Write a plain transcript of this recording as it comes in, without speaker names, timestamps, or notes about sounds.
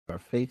our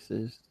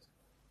faces,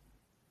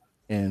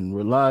 and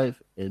we're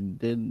live. And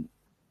then,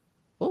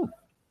 oh,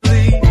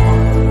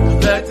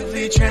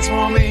 collectively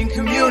transforming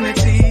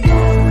community,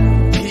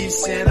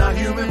 peace in our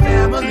human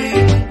family,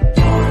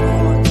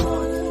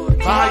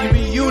 volume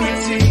in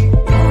unity,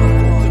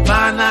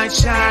 divine light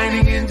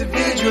shining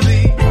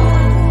individually,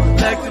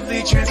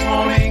 collectively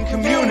transforming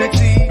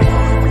community,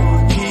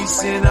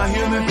 peace in our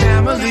human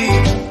family.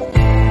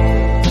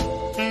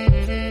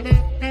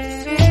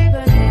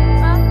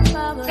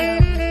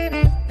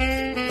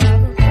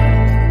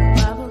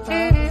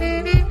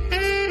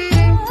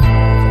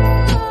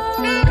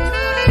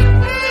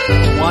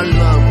 One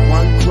love,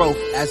 one growth,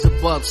 as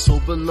above, so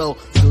below.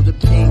 Feel the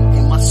pain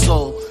in my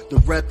soul, the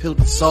red pill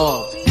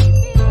dissolved.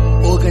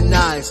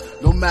 Organized,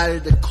 no matter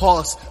the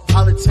cost.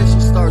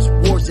 Politicians start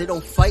wars, they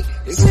don't fight,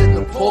 they sit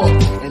the poor.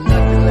 And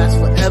nothing lasts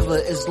forever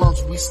as long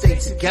as we stay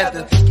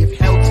together. Give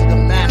hell to the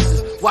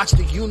masses, watch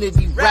the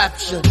unity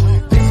rapture.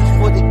 This is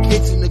for the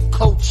kids and the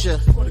culture.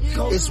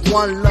 It's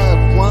one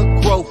love,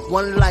 one growth,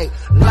 one light,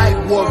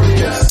 light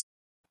warriors.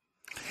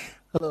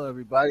 hello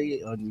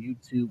everybody on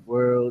YouTube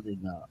world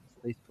and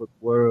Facebook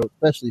world,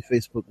 especially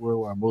Facebook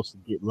world where I mostly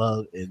get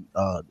love, and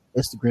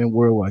Instagram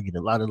world where I get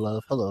a lot of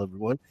love. Hello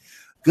everyone.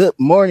 Good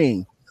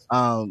morning.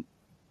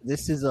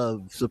 This is a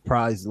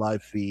surprise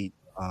live feed.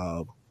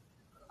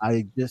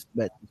 I just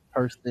met this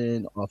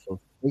person off of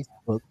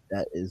Facebook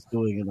that is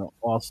doing an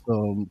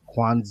awesome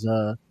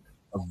Kwanzaa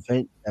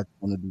event that's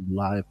going to be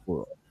live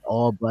for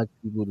all Black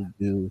people to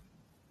do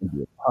and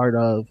be a part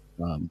of.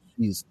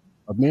 She's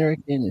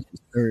American and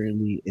she's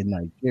currently in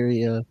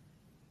Nigeria.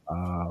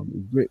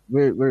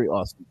 Very, very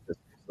awesome.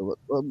 So,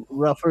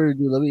 without further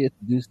ado, let me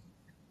introduce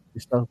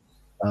yourself,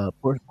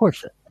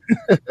 Portia.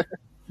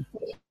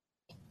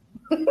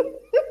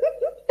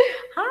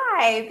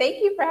 Hi,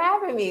 thank you for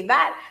having me.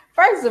 That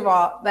first of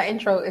all, the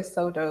intro is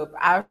so dope.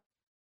 I've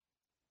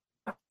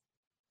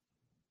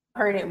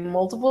heard it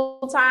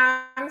multiple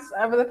times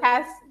over the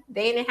past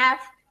day and a half,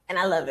 and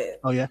I love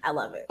it. Oh yeah, I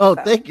love it. Oh,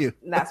 so thank you.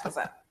 That's what's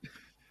up.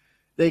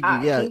 Thank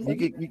you. Yeah,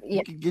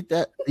 you can get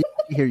that. I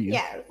can hear you.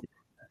 Yeah.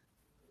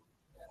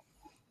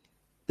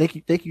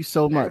 Thank you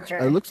so much.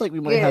 Okay. It looks like we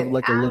might have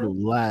like a little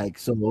lag,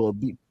 so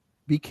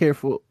be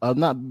careful.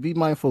 Not be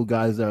mindful,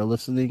 guys that are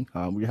listening.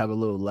 We have a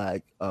little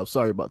lag.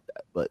 Sorry about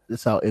that, but this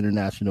is how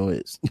international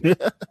is.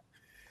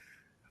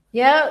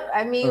 Yeah,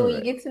 I mean, All when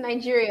right. you get to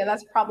Nigeria,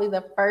 that's probably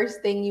the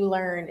first thing you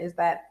learn is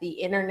that the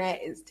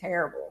internet is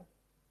terrible.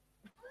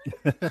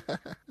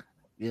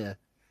 Yeah,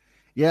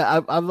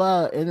 yeah.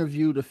 I've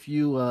interviewed a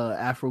few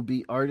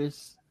Afrobeat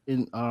artists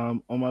in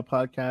on my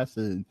podcast,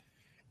 and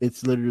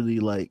it's literally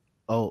like,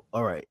 oh,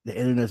 all right, the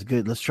internet's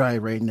good. Let's try it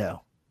right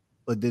now.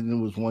 But then there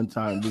was one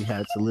time we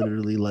had to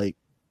literally like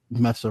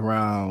mess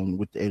around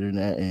with the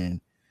internet and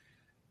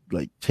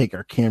like take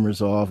our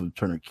cameras off and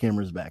turn our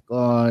cameras back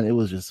on. It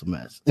was just a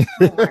mess. Oh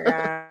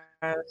my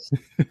gosh.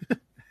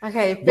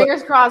 Okay,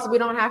 fingers crossed we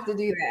don't have to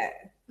do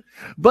that.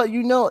 But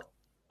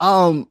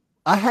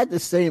I had the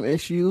same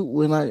issue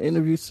when I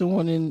interviewed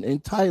someone in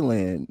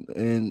Thailand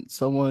and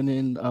someone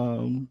in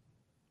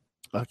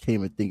I can't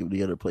even think of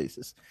the other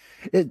places.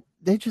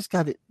 They just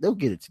got it. They'll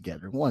get it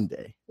together one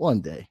day. One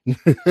day.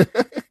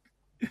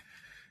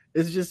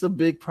 It's just a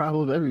big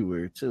problem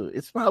everywhere too.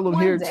 It's a problem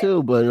One here day.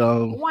 too, but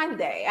One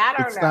day, I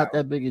don't it's know. not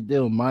that big a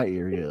deal in my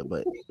area.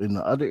 But in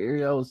the other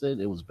area I was in,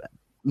 it was bad.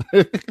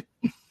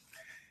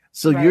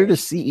 So Right. you're the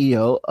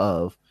CEO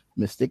of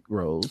Mystic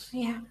Rose,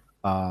 Yeah.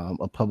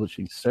 a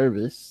publishing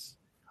service.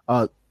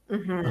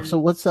 Mhm. So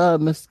what's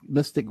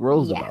Mystic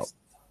Rose about? Yes.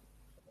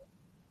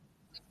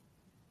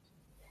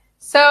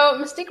 So,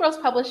 Mystique Rose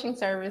Publishing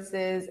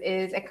Services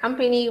is a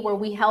company where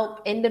we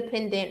help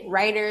independent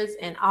writers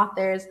and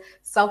authors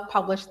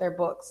self-publish their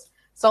books.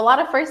 So, a lot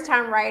of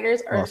first-time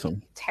writers are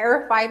Awesome.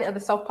 terrified of the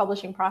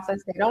self-publishing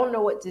process. They don't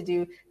know what to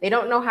do. They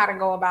don't know how to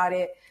go about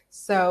it.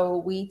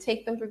 So, we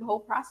take them through the whole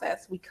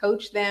process. We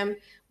coach them.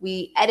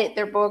 We edit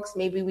their books.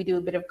 Maybe we do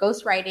a bit of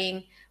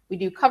ghostwriting. We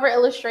do cover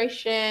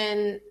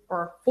illustration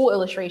or full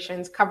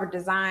illustrations, cover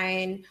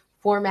design,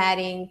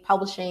 formatting,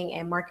 publishing,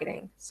 and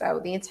marketing. So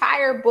the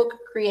entire book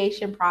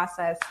creation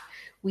process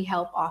we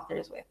help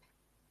authors with.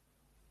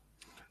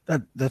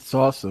 That's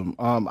awesome.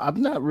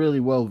 I'm not really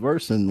well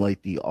versed in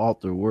like the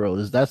author world.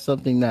 Is that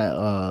something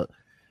that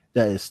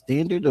is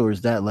standard, or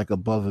is that like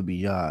above and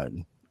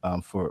beyond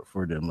for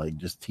them, like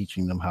just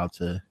teaching them how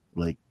to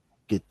like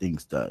get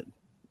things done?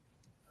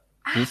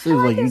 I It feel seems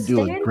like like you it's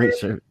do a standard. great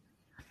service.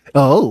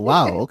 Oh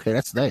wow, okay,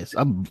 that's nice.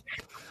 I'm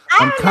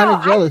don't kind know.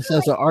 of jealous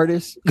as an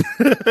artist.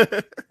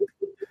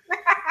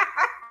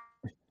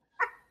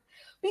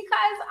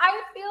 Because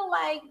I feel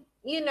like,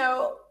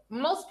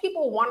 most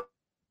people want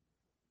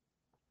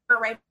to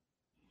write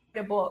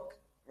a book,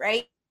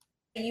 right?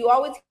 You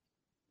always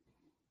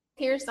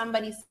hear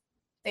somebody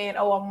saying,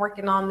 oh, I'm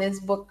working on this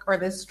book or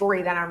this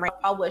story that I'm ready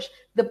to publish.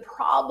 The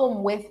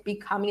problem with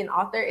becoming an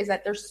author is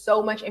that there's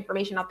so much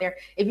information out there.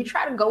 If you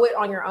try to go it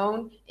on your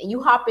own and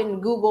you hop in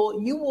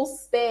Google, you will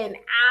spend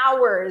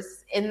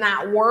hours in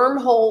that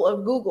wormhole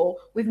of Google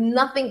with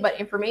nothing but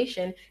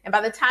information. And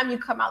by the time you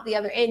come out the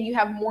other end, you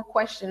have more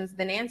questions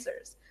than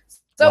answers.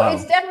 So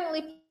It's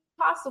definitely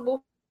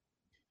possible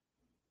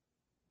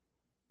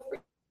for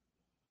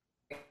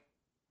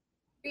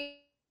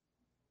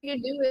you to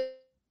do it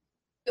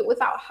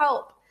without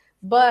help,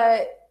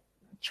 but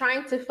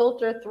trying to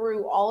filter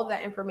through all of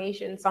that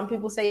information. Some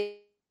people say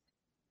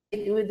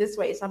do it this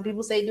way, some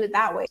people say do it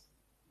that way.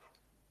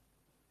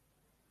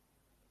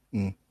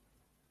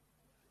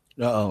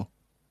 I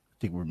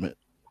think we're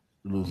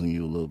losing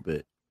you a little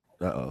bit.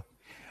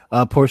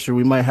 Portia,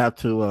 we might have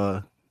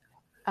to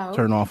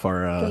turn off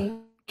our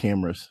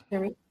cameras. Hear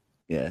me?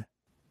 Yeah,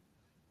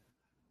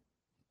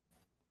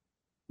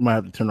 might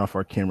have to turn off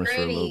our cameras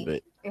for a little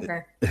bit.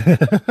 Okay.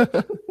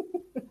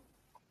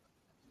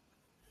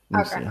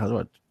 Let me see. How do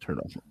I turn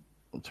off?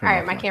 All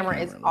right, my camera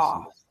is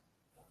off.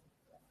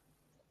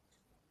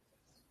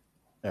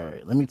 All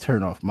right, let me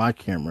turn off my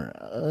camera.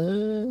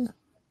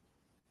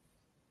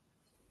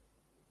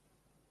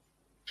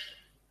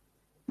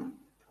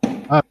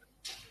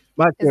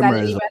 My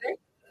camera is better?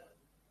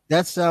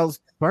 That sounds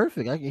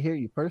perfect. I can hear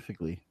you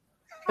perfectly.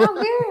 Oh,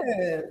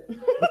 good.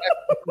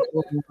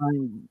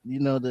 You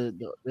know, the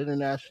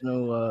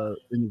international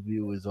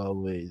interview is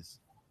always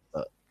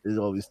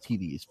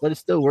tedious, but it's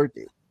still worth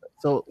it.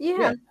 So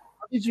yeah.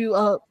 How did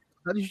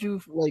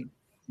you like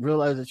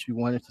realize that you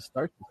wanted to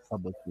start this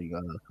publishing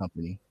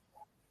company?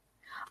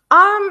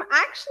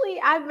 Actually,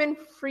 I've been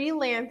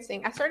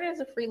freelancing. I started as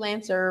a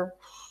freelancer.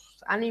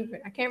 I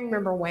can't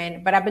remember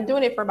when, but I've been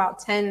doing it for about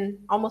 10,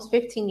 almost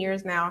 15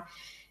 years now.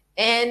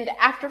 And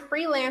after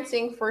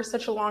freelancing for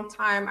such a long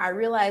time, I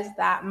realized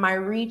that my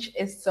reach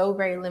is so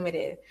very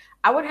limited.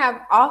 I would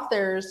have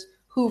authors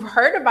who've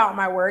heard about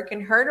my work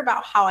and heard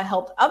about how I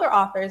helped other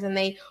authors, and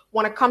they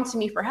want to come to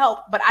me for help,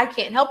 but I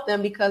can't help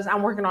them because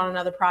I'm working on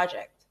another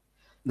project.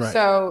 Right.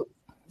 So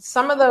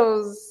some of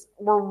those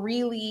were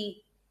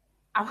really,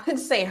 I would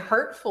say,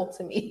 hurtful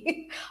to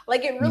me.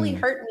 Like it really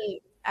hurt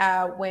me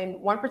when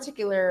one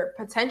particular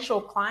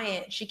potential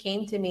client, she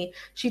came to me,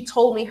 she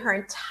told me her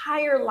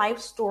entire life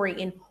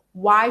story and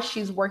why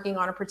she's working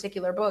on a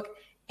particular book,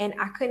 and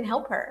I couldn't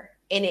help her.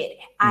 And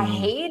I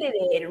hated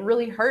it. It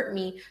really hurt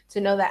me to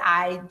know that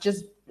I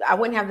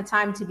wouldn't have the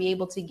time to be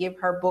able to give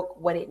her book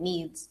what it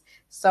needs.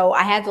 So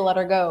I had to let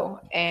her go.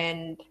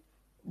 And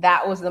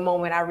that was the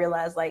moment I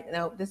realized, like,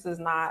 no, this is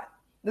not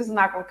going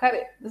to cut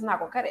it. This is not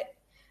going to cut it.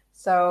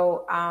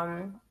 So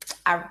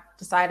I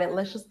decided,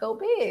 let's just go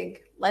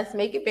big. Let's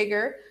make it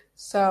bigger.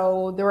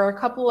 So there were a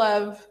couple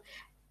of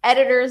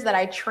editors that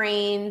I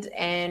trained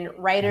and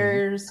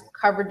writers,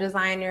 cover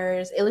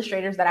designers,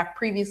 illustrators that I've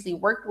previously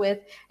worked with.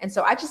 And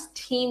so I just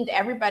teamed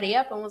everybody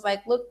up and was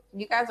like, look,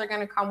 you guys are going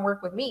to come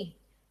work with me.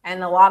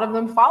 And a lot of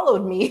them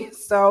followed me.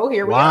 So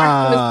here we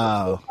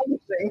are.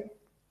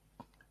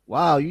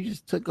 Wow. You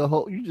just took a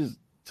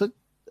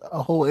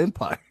whole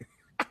empire.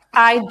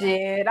 I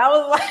did. I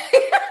was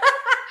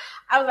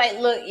like,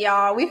 look,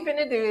 y'all, we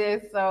finna do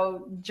this.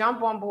 So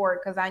jump on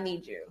board because I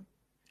need you.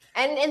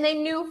 And they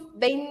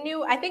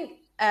knew, I think,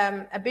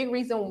 a big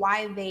reason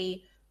why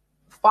they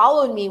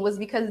followed me was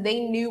because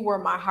they knew where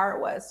my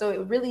heart was. So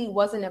it really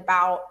wasn't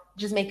about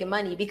just making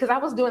money, because I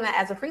was doing that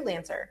as a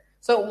freelancer.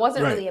 So it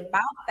wasn't really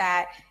about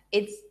that.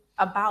 It's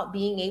about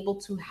being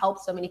able to help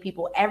so many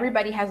people.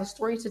 Everybody has a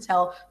story to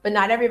tell, but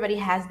not everybody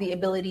has the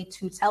ability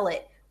to tell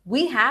it.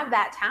 We have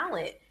that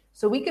talent.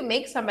 So we can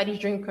make somebody's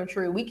dream come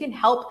true. We can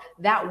help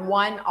that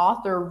one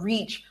author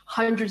reach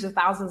hundreds of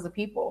thousands of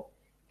people.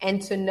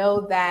 And to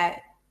know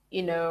that,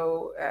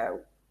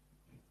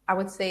 I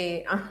would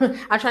say,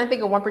 I'm trying to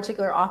think of one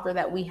particular author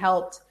that we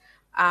helped.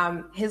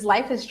 His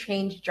life has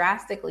changed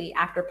drastically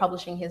after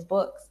publishing his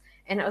books.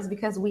 And it was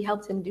because we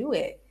helped him do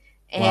it.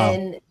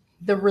 And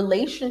the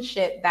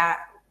relationship that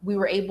we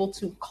were able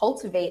to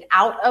cultivate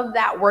out of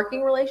that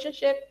working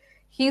relationship,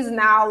 he's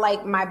now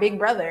like my big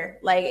brother.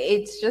 Like,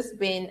 it's just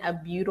been a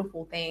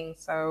beautiful thing.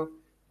 So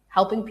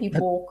helping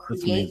people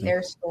create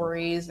their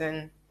stories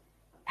and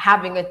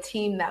having a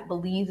team that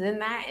believes in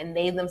that and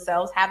they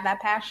themselves have that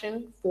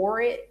passion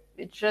for it,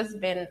 it's just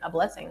been a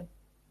blessing.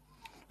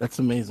 That's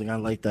amazing. I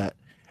like that.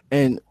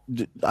 And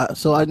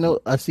so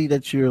I see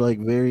that you're like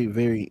very,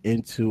 very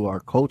into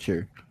our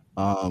culture,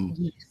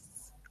 yes.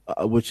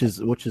 Which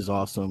is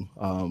awesome.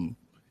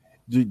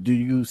 Do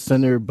you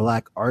center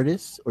Black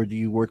artists, or do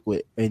you work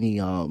with any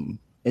author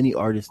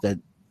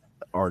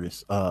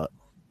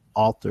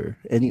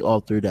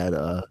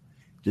that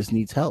just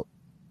needs help?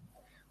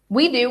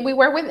 We do. We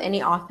work with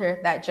any author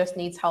that just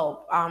needs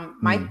help.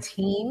 My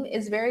team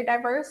is very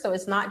diverse, so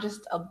it's not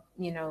just a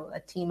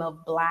team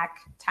of Black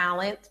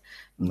talent,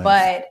 nice.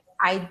 But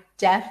I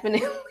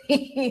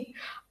definitely,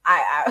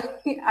 I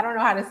don't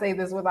know how to say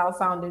this without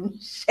sounding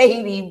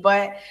shady,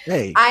 but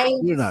hey, I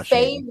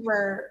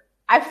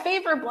I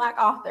favor Black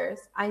authors.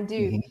 I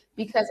do,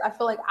 because I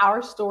feel like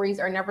our stories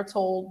are never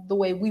told the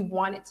way we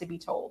want it to be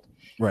told.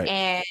 Right.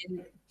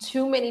 And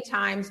too many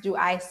times do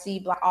I see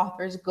Black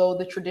authors go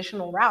the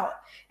traditional route.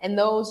 And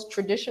those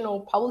traditional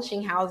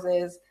publishing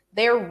houses,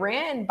 they're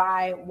ran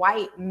by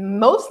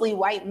mostly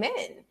white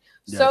men.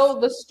 Yes. So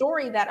the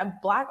story that a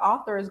Black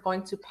author is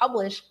going to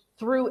publish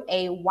through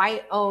a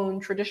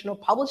white-owned traditional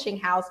publishing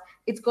house,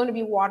 it's going to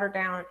be watered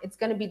down. It's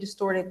going to be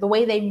distorted. The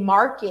way they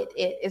market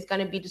it is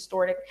going to be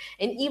distorted.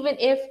 And even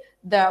if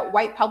the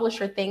white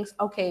publisher thinks,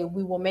 okay,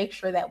 we will make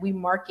sure that we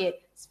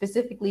market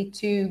specifically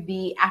to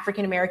the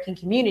African-American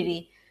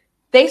community,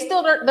 they're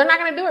not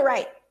going to do it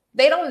right.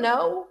 They don't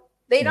know.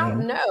 They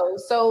don't know.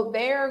 So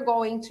they're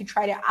going to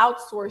try to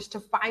outsource to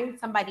find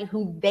somebody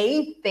who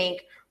they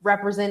think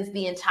represents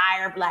the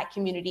entire Black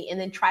community and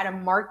then try to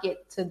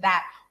market to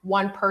that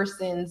one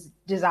person's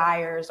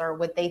desires or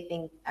what they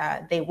think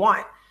they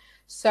want.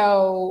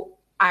 So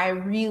I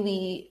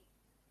really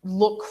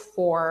look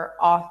for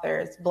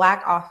authors,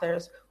 Black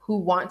authors, who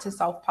want to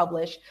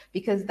self-publish,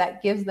 because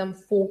that gives them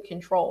full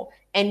control.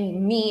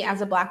 And me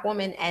as a Black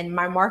woman and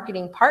my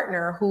marketing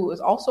partner, who is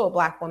also a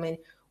Black woman,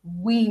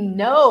 we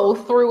know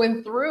through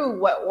and through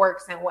what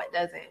works and what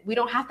doesn't. We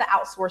don't have to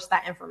outsource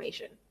that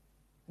information.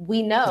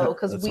 We know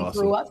because we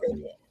grew up in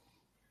it.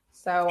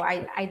 So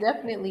I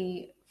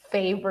definitely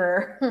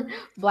favor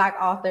Black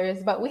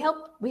authors, but we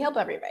help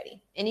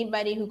everybody.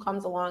 Anybody who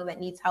comes along that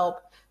needs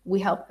help, we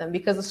help them,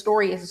 because a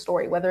story is a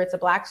story. Whether it's a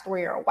Black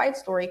story or a white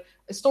story,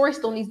 a story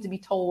still needs to be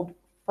told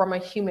from a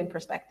human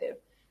perspective.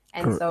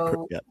 And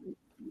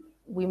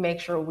we make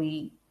sure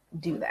we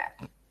do that.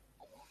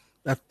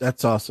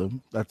 That's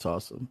awesome. That's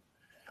awesome.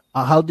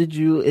 How did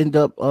you end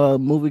up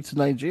moving to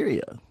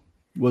Nigeria?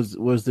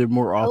 Was there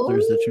more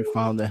authors that you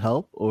found to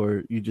help,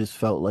 or you just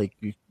felt like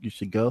you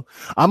should go?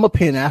 I'm a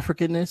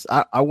Pan-Africanist.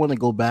 I want to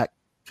go back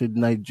to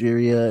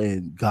Nigeria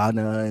and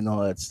Ghana and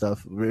all that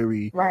stuff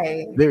very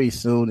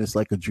soon. It's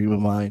like a dream of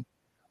mine.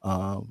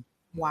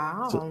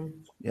 Wow. So,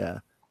 yeah.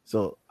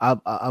 So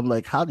I'm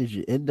like, how did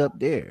you end up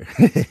there?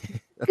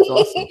 That's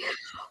awesome.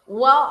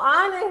 Well,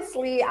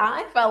 honestly,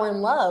 I fell in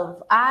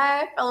love.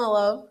 I fell in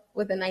love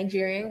with a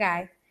Nigerian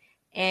guy.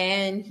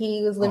 And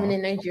he was living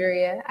in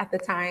Nigeria at the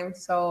time.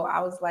 So I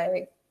was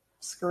like,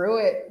 screw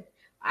it.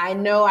 I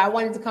know I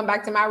wanted to come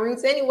back to my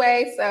roots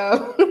anyway.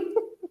 So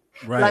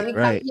let me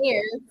come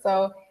here.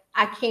 So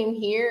I came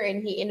here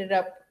and he ended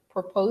up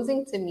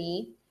proposing to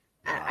me.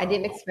 I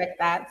didn't expect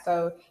that.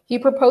 So he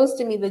proposed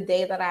to me the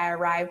day that I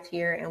arrived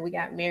here, and we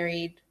got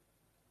married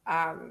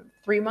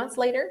 3 months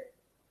later.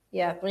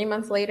 Yeah, 3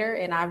 months later.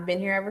 And I've been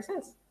here ever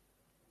since.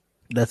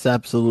 That's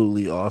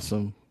absolutely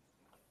awesome.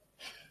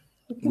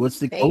 What's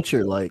the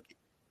culture like?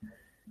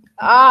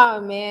 Oh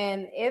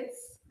man,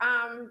 it's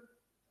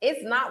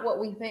not what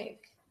we think.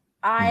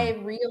 I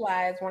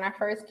realized when I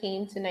first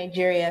came to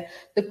Nigeria,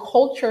 the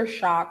culture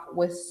shock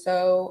was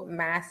so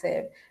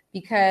massive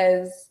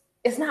because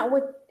it's not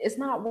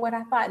what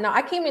I thought. Now,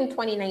 I came in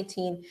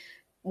 2019.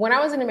 When I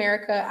was in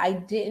America, I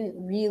didn't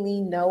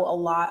really know a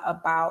lot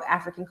about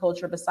African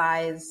culture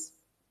besides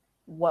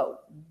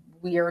what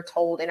we are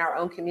told in our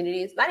own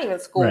communities, not even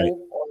school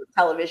or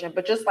television,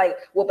 but just like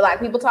what Black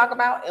people talk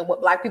about and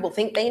what Black people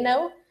think they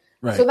know.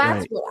 So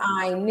that's what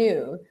I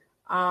knew.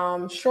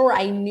 Sure,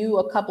 I knew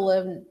a couple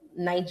of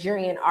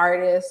Nigerian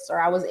artists,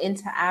 or I was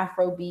into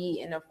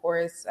Afrobeat and of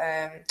course,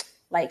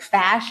 like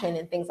fashion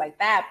and things like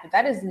that. But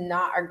that is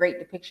not a great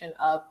depiction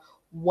of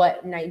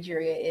what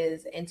Nigeria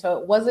is. And so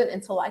it wasn't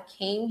until I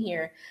came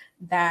here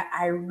that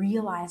I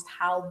realized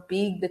how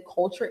big the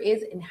culture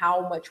is and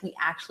how much we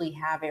actually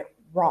have it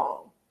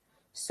wrong.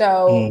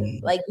 So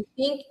like, you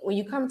think when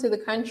you come to the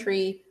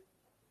country,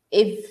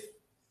 if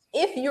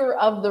you're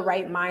of the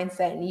right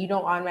mindset and you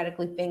don't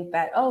automatically think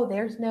that, oh,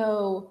 there's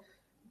no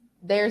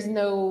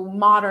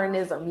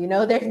modernism,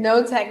 there's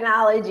no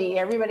technology,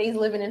 everybody's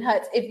living in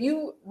huts. If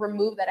you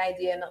remove that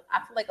idea, and I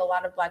feel like a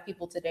lot of Black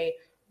people today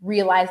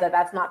realize that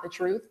that's not the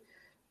truth,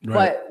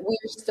 but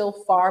we're still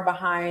far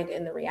behind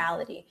in the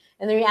reality.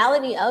 And the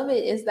reality of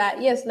it is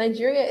that, yes,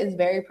 Nigeria is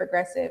very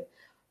progressive.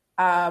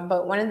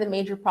 But one of the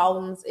major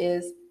problems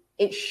is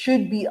it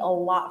should be a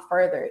lot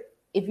further.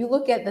 If you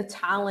look at the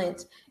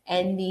talent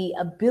and the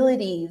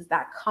abilities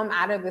that come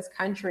out of this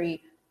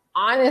country,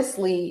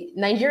 honestly,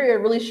 Nigeria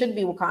really should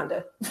be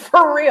Wakanda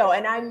for real.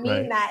 And I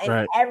mean that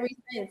in every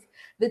sense.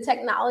 The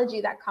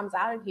technology that comes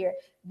out of here,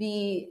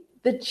 the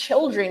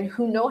children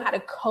who know how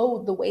to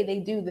code the way they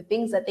do, the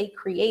things that they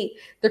create,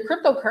 the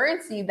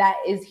cryptocurrency that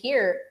is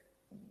here.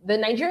 The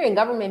Nigerian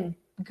government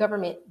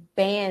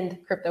banned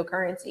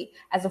cryptocurrency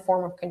as a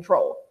form of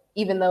control,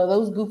 even though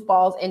those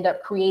goofballs end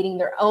up creating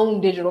their own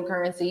digital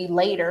currency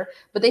later,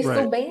 but they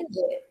still banned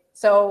it.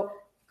 So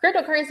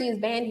cryptocurrency is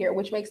banned here,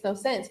 which makes no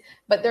sense.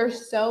 But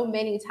there's so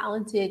many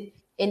talented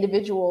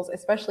individuals,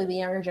 especially the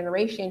younger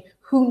generation,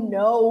 who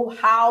know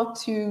how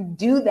to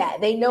do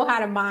that. They know how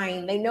to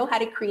mine. They know how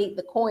to create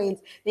the coins.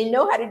 They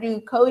know how to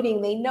do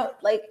coding. They know,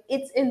 like,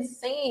 it's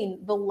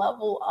insane the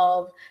level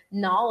of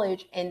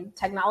knowledge and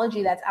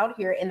technology that's out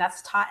here, and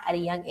that's taught at a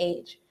young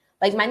age.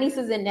 Like my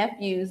nieces and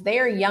nephews, they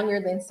are younger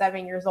than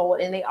 7 years old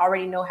and they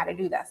already know how to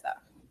do that stuff.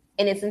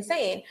 And it's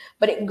insane,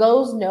 but it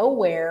goes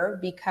nowhere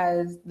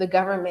because the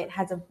government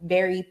has a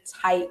very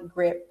tight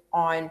grip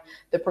on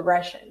the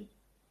progression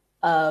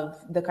of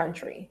the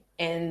country.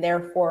 And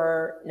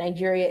therefore,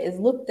 Nigeria is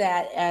looked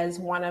at as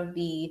one of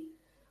the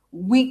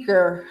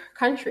weaker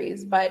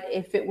countries. But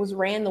if it was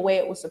ran the way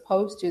it was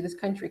supposed to, this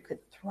country could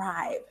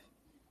thrive.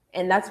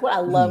 And that's what I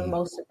love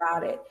most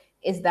about it,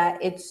 is that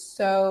it's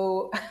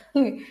so,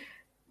 and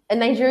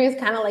Nigeria is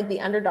kind of like the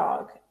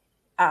underdog.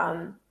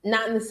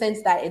 Not in the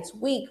sense that it's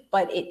weak,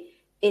 but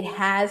it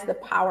has the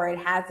power, it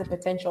has the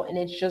potential, and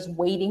it's just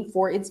waiting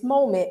for its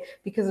moment,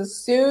 because as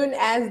soon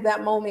as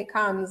that moment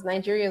comes,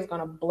 Nigeria is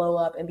going to blow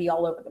up and be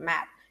all over the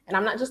map. And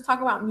I'm not just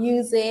talking about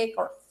music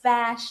or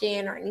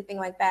fashion or anything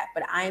like that,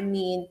 but I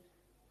mean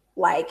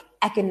like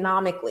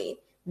economically.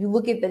 You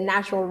look at the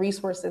natural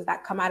resources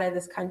that come out of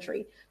this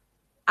country.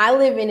 I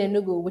live in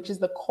Enugu, which is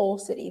the coal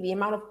city. The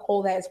amount of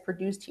coal that is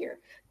produced here,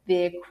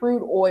 the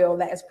crude oil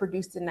that is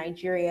produced in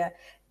Nigeria,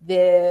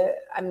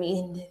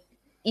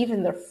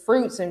 even the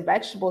fruits and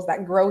vegetables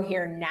that grow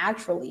here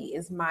naturally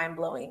is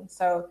mind-blowing.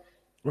 So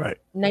Right.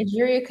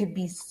 Nigeria could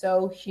be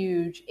so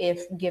huge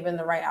if given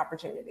the right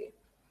opportunity.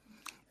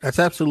 That's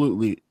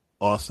absolutely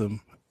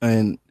awesome.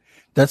 And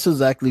that's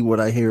exactly what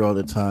I hear all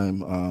the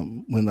time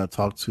when I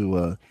talk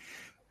to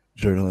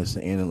journalists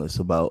and analysts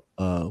about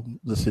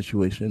the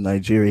situation in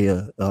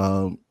Nigeria,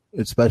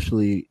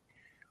 especially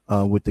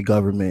with the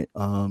government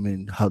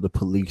and how the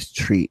police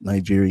treat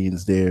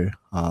Nigerians there.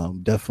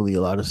 Definitely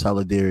a lot of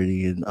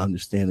solidarity and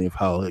understanding of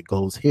how it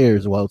goes here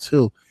as well,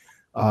 too.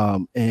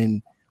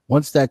 And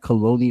once that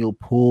colonial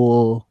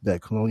pull,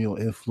 that colonial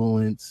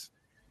influence,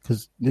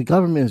 because the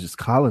government is just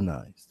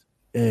colonized.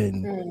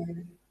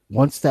 And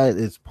once that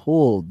is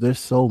pulled, there's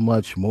so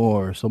much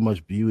more, so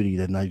much beauty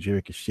that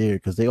Nigeria can share,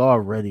 because they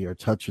already are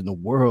touching the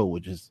world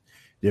with just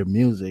their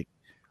music.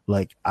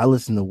 Like I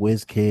listen to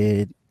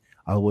Wizkid,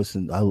 I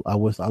listen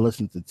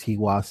to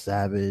Tiwa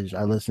Savage,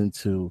 I listen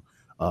to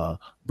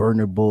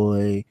Burner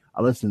Boy,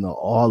 I listen to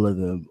all of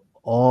them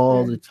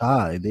all the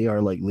time. They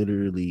are like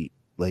literally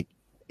like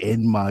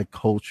in my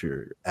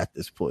culture at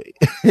this point.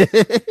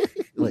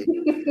 Like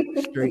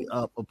straight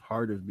up a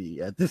part of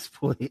me at this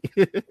point.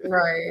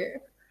 Right.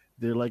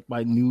 They're like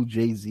my new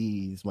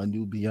Jay-Z's, my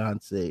new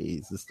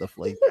Beyonce's and stuff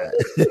like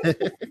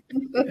that.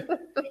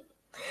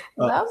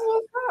 That's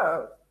what's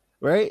up.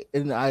 Right?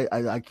 And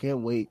I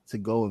can't wait to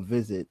go and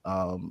visit.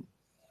 I'm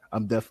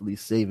definitely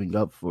saving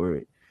up for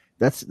it.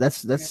 That's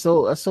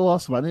so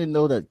awesome. I didn't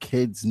know that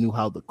kids knew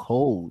how to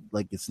code.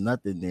 Like it's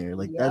nothing there.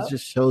 Like that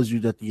just shows you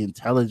that the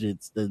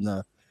intelligence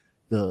and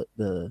the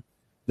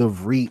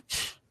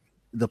reach,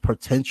 the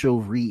potential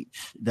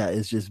reach that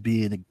is just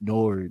being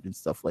ignored and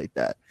stuff like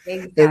that.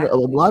 Exactly. And a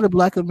lot of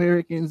Black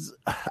Americans,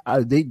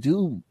 I'm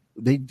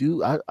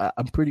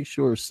pretty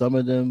sure some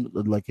of them,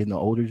 like in the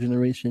older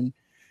generation,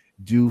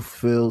 do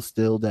feel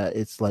still that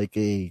it's like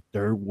a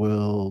third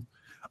world.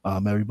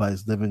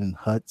 Everybody's living in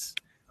huts,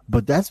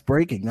 but that's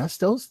breaking. That's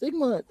still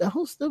stigma. That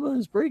whole stigma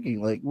is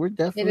breaking. Like we're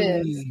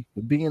definitely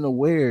being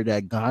aware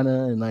that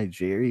Ghana and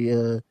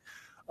Nigeria,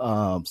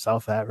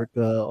 South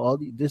Africa,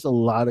 there's a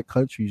lot of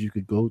countries you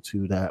could go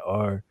to that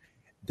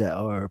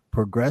are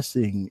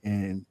progressing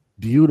and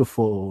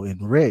beautiful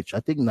and rich.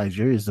 I think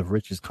Nigeria is the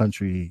richest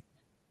country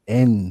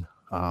in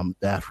the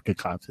African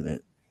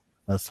continent.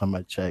 Last time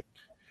I checked.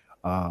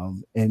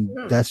 And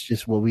that's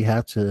just what we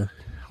have to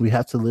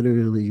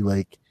literally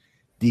like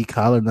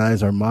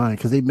decolonize our mind,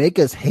 because they make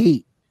us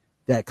hate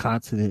that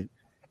continent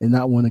and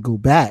not want to go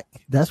back.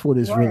 That's what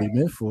it's really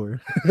meant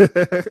for.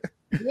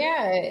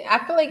 Yeah,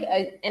 I feel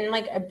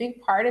like a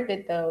big part of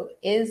it though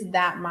is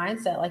that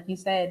mindset, like you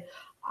said,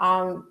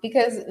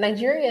 because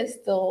Nigeria is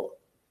still,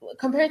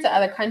 compared to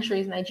other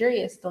countries,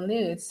 Nigeria is still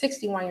new. It's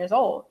 61 years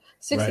old.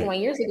 61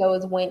 years ago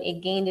is when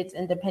it gained its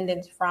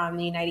independence from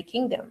the United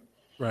Kingdom.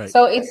 Right.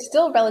 So it's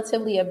still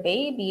relatively a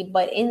baby,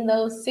 but in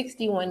those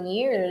 61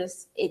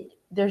 years,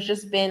 there's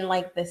just been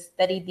like this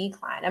steady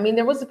decline. I mean,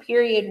 there was a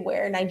period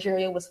where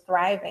Nigeria was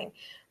thriving,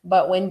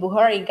 but when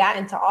Buhari got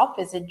into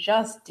office, it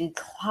just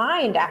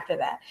declined after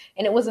that.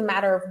 And it was a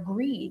matter of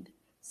greed.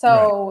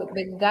 So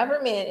the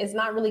government is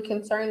not really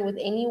concerned with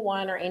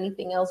anyone or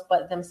anything else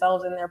but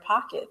themselves in their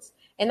pockets.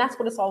 And that's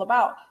what it's all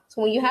about.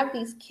 So when you have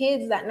these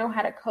kids that know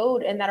how to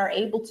code and that are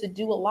able to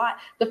do a lot,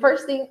 the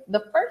first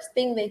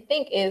thing they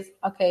think is,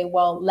 okay,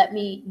 well, let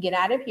me get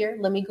out of here.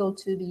 Let me go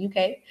to the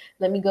UK.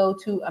 Let me go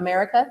to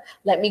America.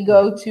 Let me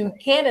go to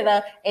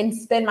Canada and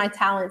spend my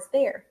talents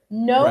there.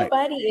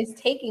 Nobody is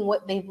taking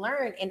what they've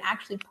learned and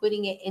actually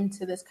putting it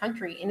into this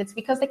country. And it's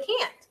because they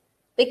can't.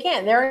 They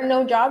can't. There are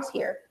no jobs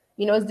here.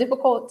 You know, it's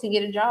difficult to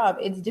get a job.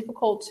 It's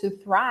difficult to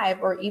thrive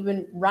or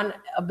even run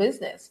a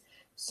business.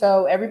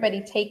 So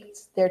everybody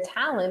takes their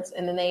talents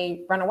and then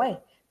they run away.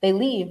 They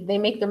leave, they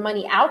make their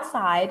money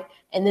outside,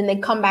 and then they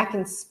come back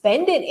and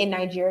spend it in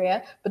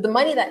Nigeria. But the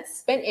money that's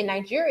spent in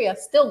Nigeria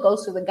still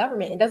goes to the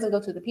government. It doesn't go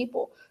to the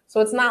people. So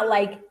it's not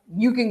like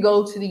you can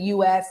go to the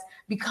US,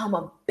 become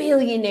a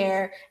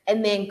billionaire,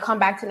 and then come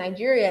back to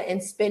Nigeria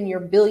and spend your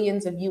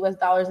billions of US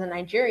dollars in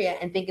Nigeria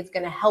and think it's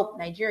going to help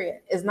Nigeria.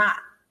 It's not.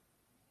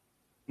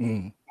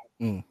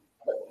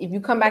 If you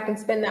come back and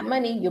spend that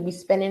money, you'll be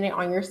spending it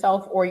on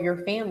yourself or your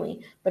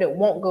family, but it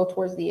won't go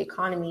towards the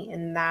economy.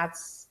 And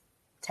that's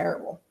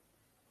terrible.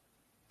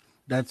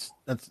 That's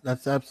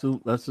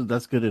absolute.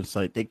 That's good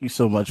insight. Thank you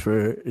so much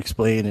for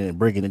explaining and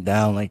breaking it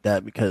down like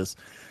that, because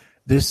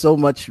there's so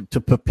much to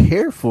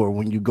prepare for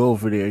when you go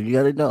over there. You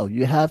got to know.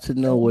 You have to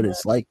know what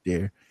it's like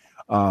there.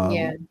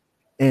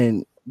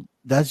 And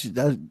that's.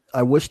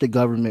 I wish the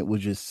government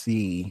would just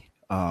see.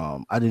 I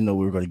didn't know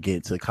we were going to get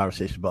into a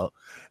conversation about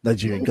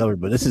Nigerian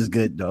government, but this is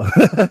good though.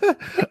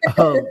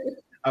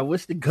 I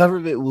wish the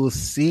government will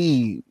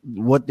see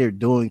what they're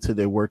doing to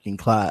their working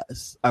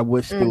class. I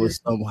wish there was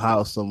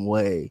somehow, some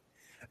way,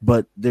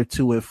 but they're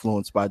too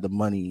influenced by the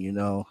money, you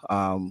know.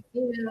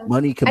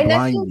 Money can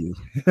blind you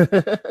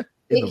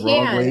in the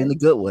wrong way, in the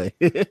good way.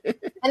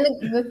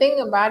 And the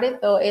thing about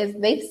it though is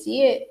they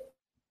see it,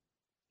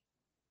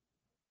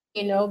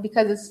 you know,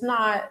 because it's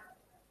not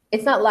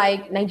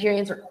like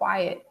Nigerians are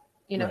quiet.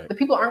 You know, the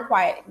people aren't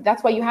quiet.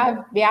 That's why you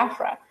have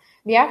Biafra.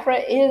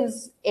 Biafra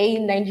is a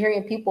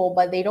Nigerian people,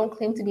 but they don't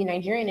claim to be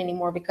Nigerian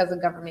anymore because the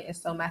government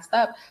is so messed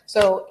up.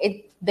 So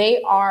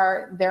they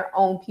are their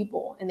own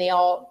people, and they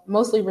all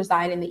mostly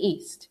reside in the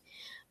East.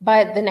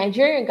 But the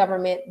Nigerian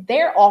government,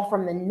 they're all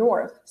from the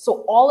North.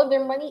 So all of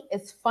their money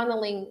is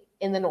funneling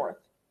in the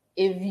North.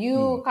 If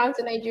you come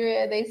to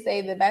Nigeria, they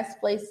say the best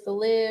place to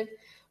live,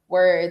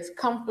 where it's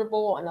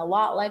comfortable and a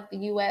lot like the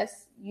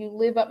US, you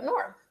live up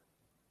North.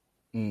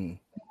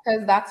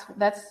 Because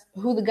that's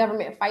who the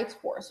government fights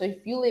for. So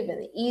if you live in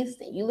the East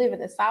and you live in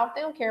the South,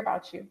 they don't care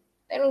about you.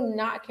 They do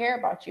not care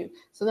about you.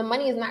 So the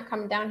money is not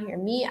coming down here.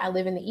 Me, I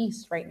live in the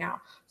East right now.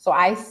 So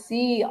I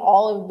see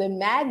all of the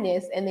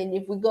madness. And then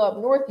if we go up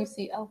North, you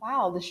see, oh,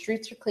 wow, the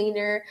streets are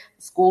cleaner.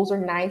 The schools are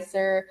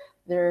nicer.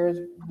 There's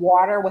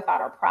water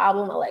without a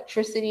problem,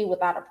 electricity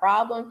without a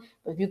problem.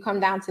 But if you come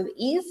down to the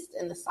East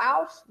and the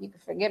South, you can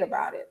forget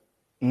about it.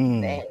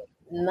 Then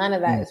none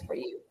of that is for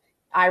you.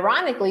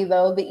 Ironically,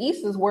 though, the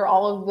East is where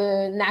all of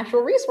the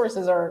natural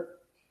resources are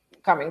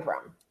coming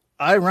from.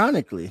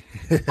 Ironically.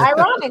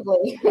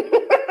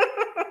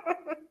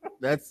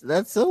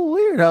 That's so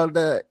weird how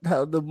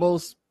the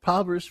most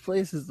impoverished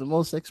place is the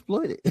most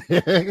exploited.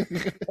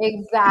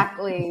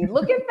 Exactly.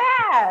 Look at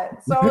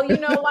that. So, you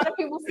know, a lot of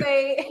people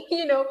say,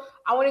 you know,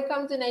 I want to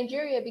come to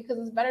Nigeria because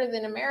it's better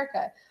than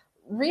America.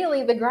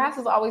 Really, the grass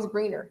is always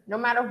greener. No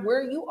matter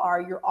where you are,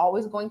 you're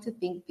always going to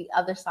think the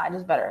other side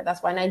is better.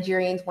 That's why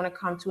Nigerians want to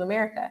come to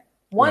America.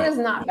 One is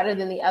not better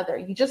than the other.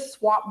 You just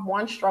swap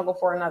one struggle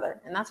for another.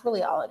 And that's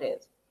really all it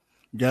is.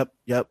 Yep.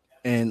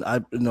 And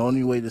the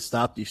only way to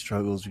stop these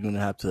struggles, you're going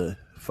to have to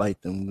fight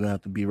them. We're going to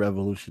have to be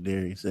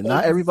revolutionaries. And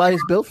not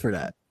everybody's built for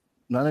that.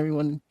 Not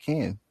everyone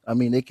can. I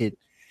mean, they could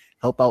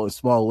help out in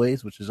small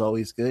ways, which is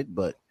always good,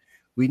 but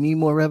we need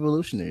more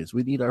revolutionaries.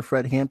 We need our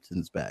Fred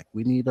Hamptons back.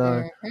 We need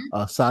our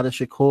Sada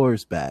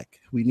Shakurs back.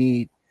 We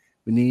need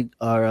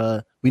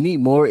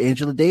more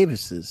Angela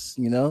Davises.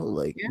 You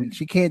know,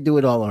 she can't do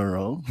it all on her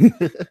own.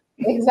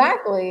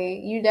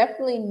 Exactly. You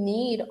definitely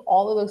need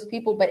all of those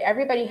people, but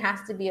everybody has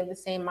to be of the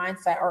same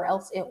mindset, or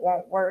else it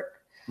won't work.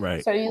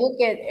 Right. So you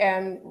look at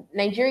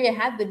Nigeria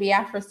had the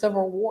Biafra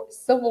Civil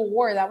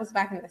War that was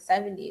back in the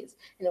 70s,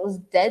 and it was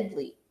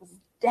deadly.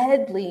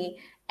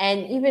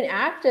 And even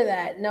after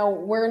that, no,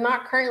 we're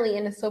not currently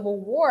in a civil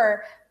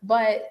war,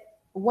 but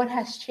what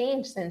has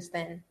changed since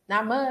then?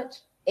 Not much.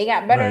 It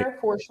got better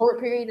for a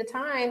short period of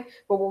time,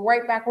 but we're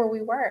right back where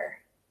we were.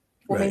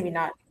 Well, maybe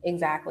not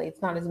exactly.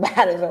 It's not as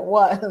bad as it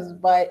was,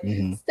 but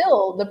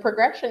still the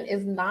progression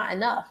is not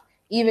enough,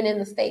 even in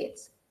the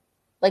States.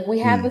 Like we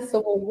had the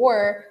Civil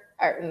War,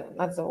 or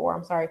not Civil War,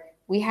 I'm sorry.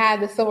 We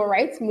had the Civil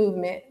Rights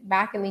Movement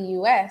back in the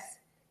US,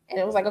 and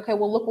it was like, okay,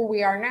 well, look where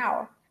we are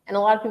now. And a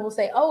lot of people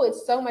say, oh,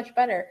 it's so much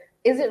better.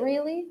 Is it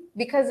really?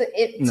 Because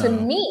to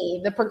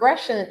me, the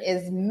progression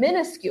is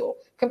minuscule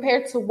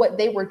compared to what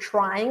they were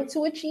trying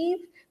to achieve,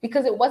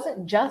 because it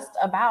wasn't just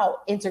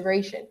about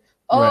integration.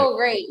 Oh,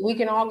 great, we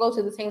can all go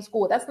to the same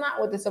school. That's not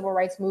what the civil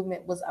rights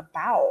movement was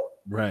about.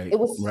 Right. It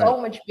was so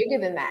much bigger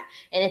than that.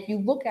 And if you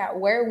look at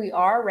where we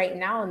are right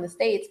now in the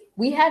States,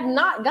 we have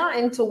not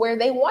gotten to where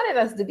they wanted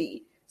us to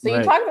be. So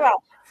you talked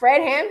about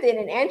Fred Hampton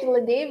and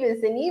Angela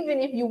Davis, and even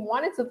if you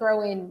wanted to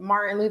throw in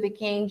Martin Luther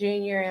King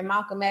Jr. and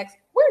Malcolm X,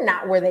 we're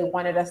not where they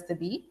wanted us to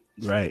be.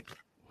 Right.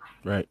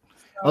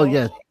 Oh,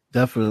 yeah,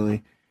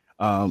 definitely.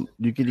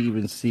 You could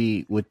even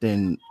see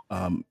within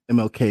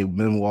MLK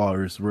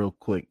memoirs real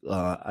quick.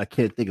 I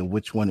can't think of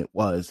which one it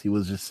was. He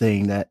was just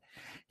saying that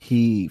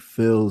he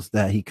feels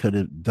that he could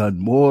have done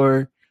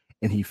more,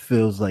 and he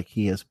feels like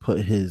he has put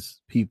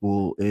his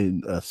people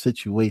in a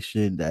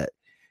situation that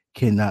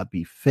cannot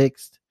be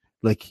fixed.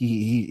 Like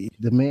the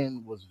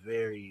man was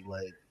very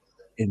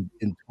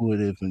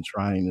intuitive and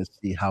trying to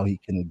see how he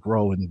can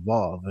grow and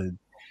evolve. And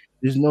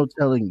there's no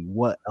telling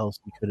what else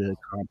he could have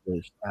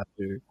accomplished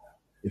after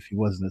if he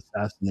wasn't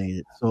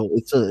assassinated. So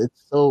it's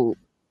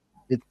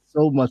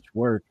so much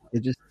work.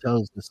 It just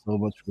tells us so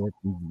much work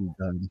needs to be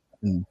done,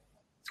 and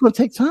it's gonna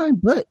take time.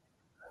 But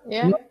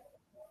Yeah.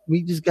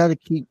 we just got to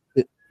keep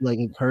it, like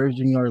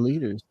encouraging our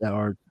leaders that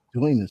are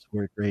doing this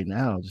work right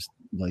now. Just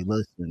like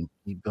listen,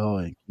 keep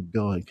going,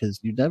 because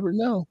you never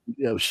know.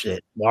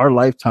 Shit, our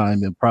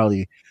lifetime it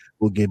probably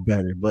will get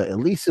better, but at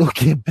least it'll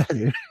get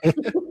better.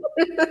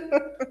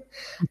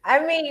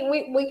 I mean,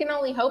 we can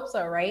only hope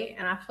so, right?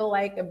 And I feel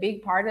like a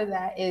big part of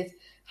that is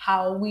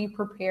how we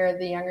prepare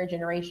the younger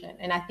generation.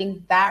 And I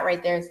think that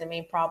right there is the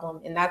main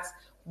problem. And that's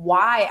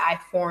why I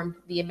formed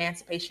the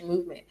emancipation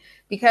movement.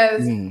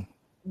 Because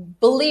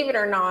believe it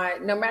or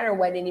not, no matter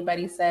what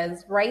anybody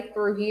says, right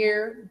through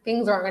here,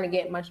 things aren't going to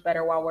get much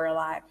better while we're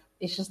alive.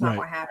 It's just not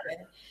going to happen.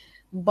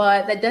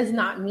 But that does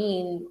not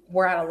mean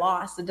we're at a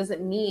loss. It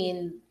doesn't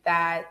mean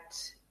that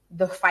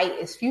the fight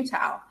is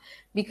futile,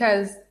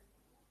 because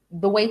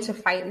the way to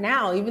fight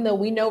now, even though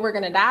we know we're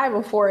going to die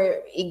before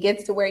it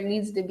gets to where it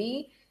needs to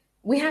be,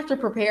 we have to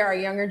prepare our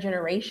younger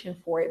generation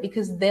for it,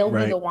 because they'll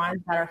be the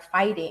ones that are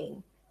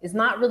fighting. It's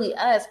not really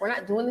us. We're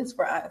not doing this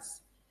for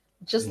us.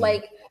 Just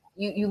like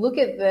you look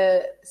at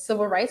the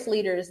civil rights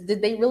leaders,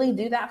 did they really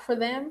do that for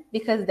them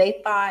because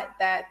they thought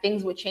that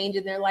things would change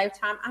in their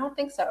lifetime? I don't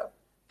think so.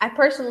 I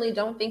personally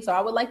don't think so.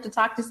 I would like to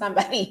talk to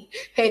somebody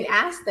and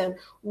ask them,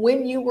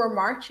 when you were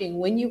marching,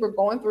 when you were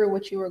going through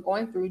what you were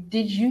going through,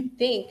 did you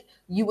think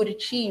you would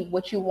achieve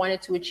what you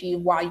wanted to achieve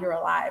while you're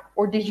alive?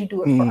 Or did you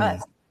do it for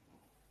us?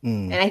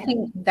 And I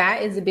think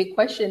that is a big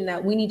question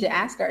that we need to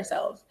ask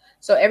ourselves.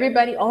 So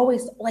everybody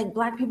always, like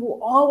Black people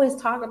always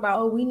talk about,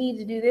 oh, we need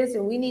to do this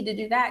and we need to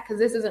do that because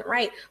this isn't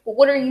right. But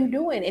what are you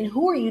doing and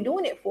who are you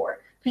doing it for?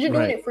 Because you're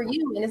doing it for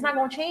you and it's not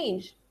going to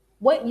change.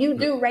 What you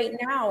do right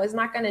now is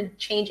not going to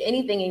change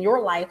anything in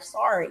your life.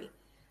 Sorry.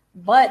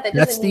 But that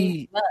doesn't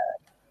mean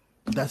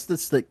that's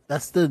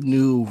the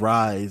new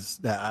rise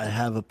that I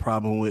have a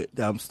problem with,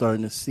 that I'm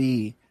starting to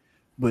see,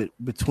 but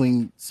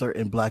between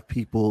certain Black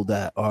people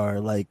that are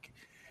like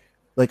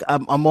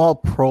I'm all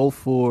pro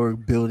for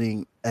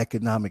building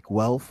economic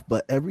wealth,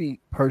 but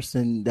every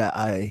person that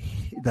I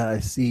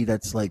see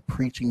that's like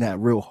preaching that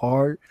real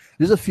hard,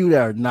 there's a few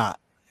that are not.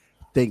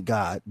 Thank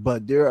God.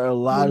 But there are a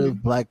lot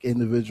of Black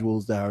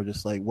individuals that are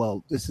just like,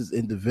 well, this is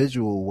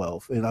individual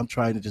wealth and I'm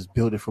trying to just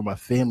build it for my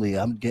family.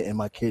 I'm getting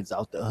my kids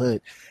out the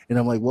hood. And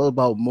I'm like, what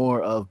about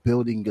more of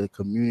building a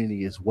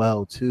community as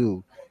well,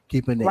 too?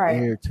 Keeping the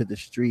air to the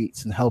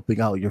streets and helping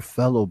out your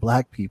fellow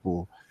Black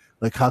people.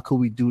 Like, how could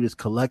we do this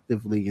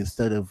collectively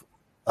instead of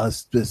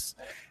us just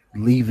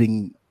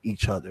leaving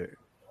each other?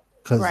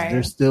 Because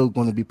there's still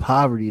going to be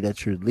poverty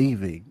that you're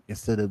leaving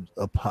instead of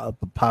a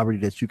poverty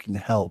that you can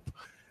help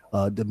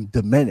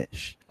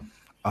diminish.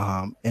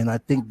 And I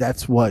think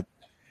that's what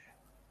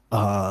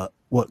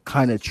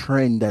kind of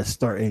trend that's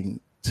starting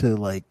to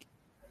like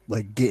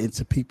get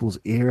into people's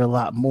ear a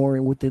lot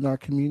more within our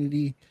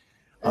community.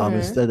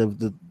 Instead of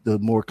the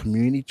more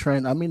community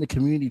trend. I mean, the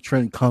community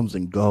trend comes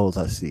and goes.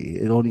 I see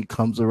it only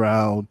comes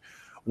around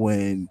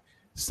when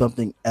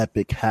something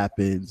epic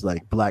happens,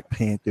 like Black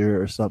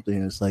Panther or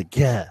something. It's like,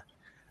 yeah,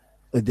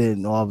 and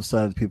then all of a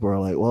sudden people are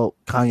like, well,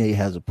 Kanye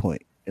has a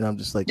point, and I'm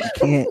just like,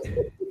 you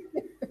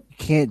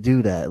can't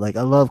do that. Like,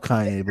 I love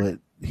Kanye, but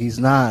he's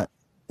not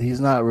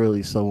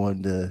really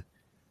someone to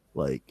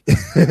like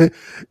be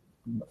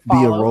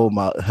a role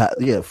model,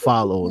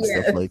 follow and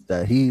stuff like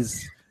that.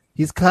 He's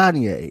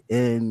Kanye,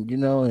 and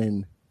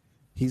and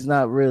he's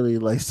not really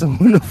like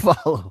someone to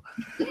follow.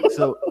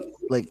 So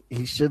like,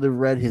 he should have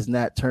read his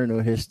Nat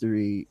Turner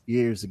history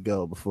years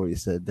ago before he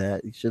said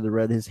that. He should have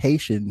read his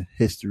Haitian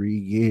history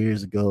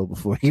years ago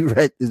before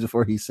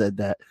he said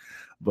that.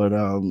 But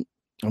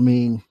I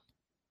mean,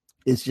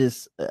 it's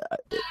just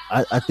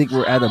I think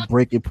we're at a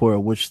breaking point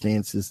of which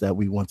stances that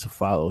we want to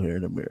follow here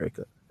in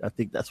America. I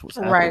think that's what's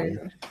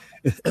happening.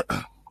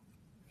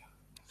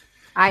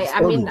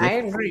 I mean, I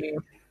agree.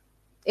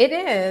 It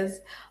is,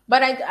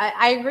 but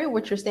I agree with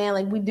what you're saying.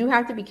 Like, we do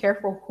have to be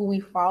careful who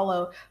we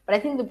follow. But I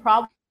think the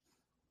problem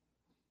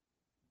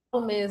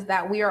is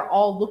that we are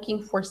all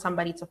looking for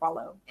somebody to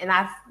follow, and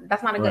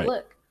that's not a good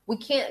look. We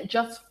can't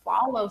just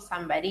follow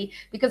somebody,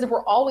 because if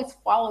we're always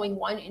following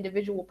one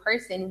individual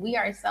person, we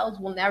ourselves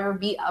will never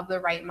be of the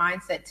right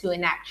mindset to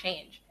enact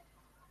change.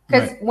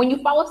 Because when you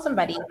follow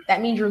somebody,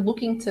 that means you're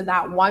looking to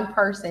that one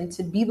person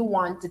to be the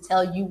one to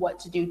tell you what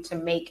to do,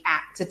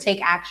 to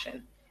take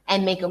action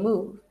and make a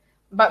move.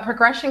 But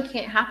progression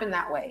can't happen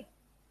that way.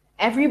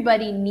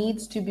 Everybody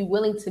needs to be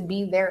willing to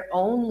be their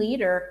own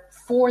leader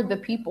for the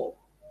people.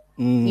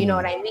 You know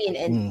what I mean?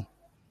 And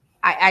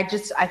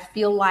I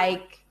feel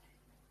like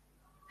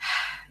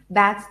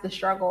that's the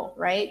struggle,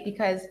 right?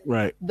 Because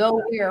though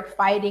we are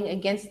fighting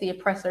against the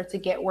oppressor to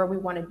get where we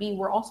want to be,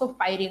 we're also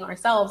fighting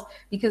ourselves,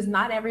 because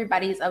not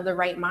everybody is of the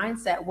right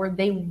mindset where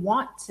they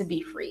want to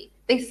be free.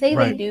 They say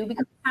they do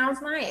because it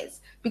sounds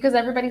nice, because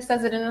everybody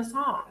says it in a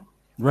song.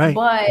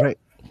 But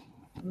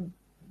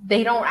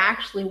they don't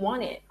actually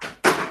want it.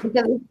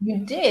 Because if you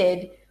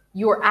did,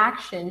 your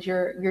actions,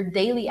 your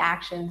daily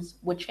actions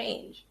would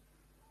change.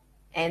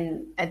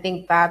 And I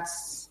think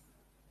that's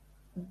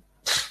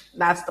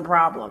the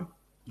problem.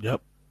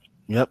 Yep.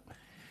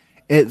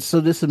 And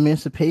so this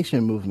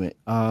emancipation movement,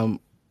 how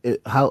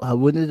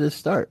when did it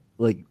start?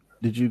 Like,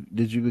 did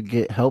you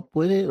get help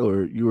with it,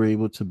 or you were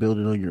able to build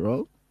it on your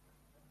own?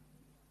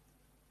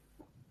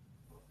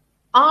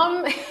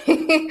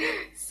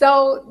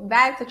 So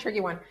that's a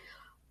tricky one.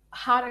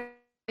 How did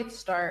it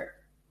start?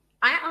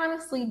 I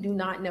honestly do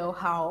not know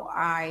how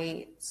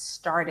I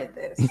started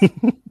this.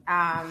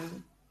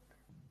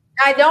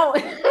 I don't,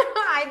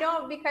 I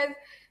don't, because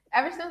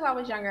ever since I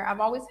was younger, I've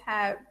always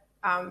had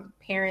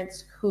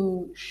parents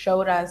who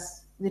showed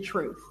us the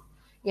truth.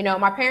 You know,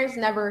 my parents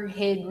never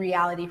hid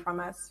reality from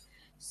us.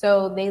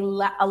 So they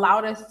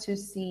allowed us to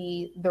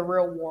see the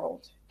real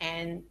world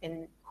and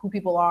who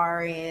people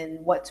are and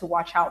what to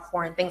watch out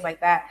for and things like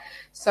that.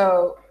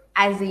 So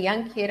as a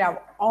young kid, I've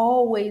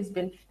always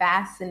been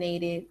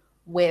fascinated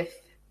with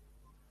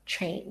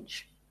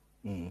change.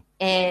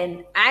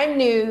 And I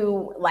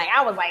knew, like,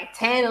 I was like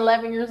 10,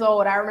 11 years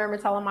old. I remember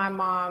telling my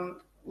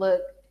mom,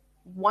 look,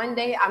 one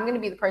day I'm going to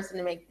be the person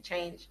to make the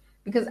change,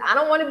 because I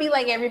don't want to be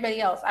like everybody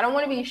else. I don't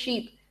want to be a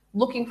sheep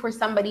looking for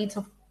somebody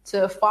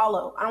to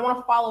follow. I don't want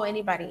to follow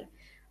anybody.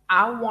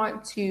 I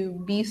want to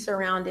be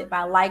surrounded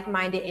by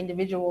like-minded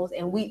individuals,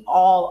 and we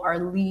all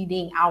are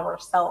leading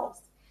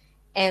ourselves.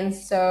 And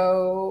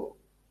so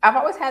I've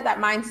always had that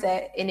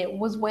mindset. And it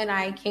was when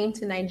I came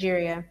to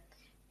Nigeria,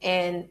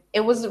 and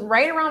it was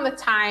right around the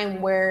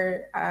time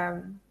where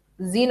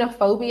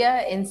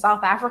xenophobia in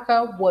South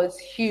Africa was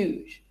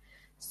huge.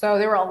 So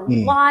there were a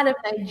lot of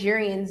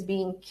Nigerians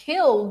being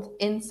killed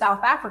in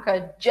South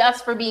Africa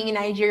just for being a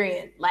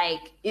Nigerian.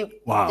 Like,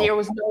 there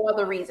was no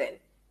other reason,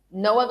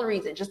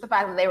 just the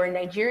fact that they were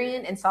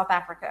Nigerian in South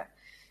Africa.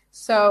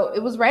 So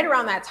it was right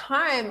around that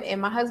time,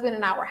 and my husband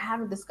and I were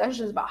having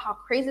discussions about how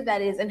crazy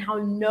that is and how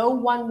no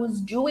one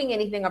was doing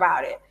anything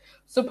about it.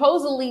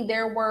 Supposedly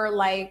there were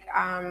like,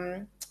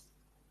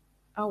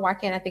 why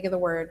can't I think of the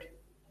word?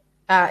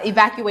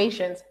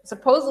 Evacuations.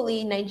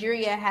 Supposedly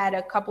Nigeria had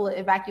a couple of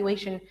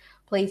evacuation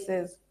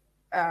places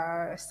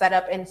set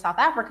up in South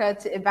Africa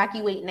to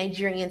evacuate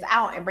Nigerians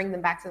out and bring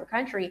them back to the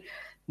country.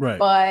 Right.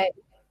 But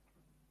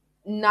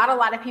not a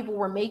lot of people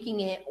were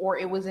making it, or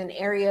it was in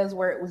areas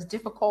where it was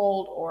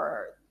difficult,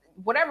 or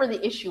whatever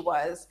the issue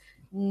was.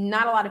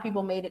 Not a lot of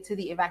people made it to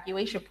the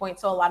evacuation point.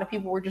 So a lot of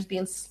people were just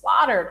being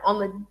slaughtered on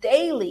the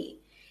daily.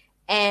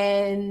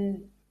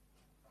 And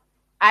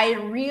I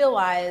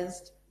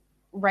realized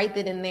right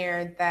then and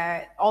there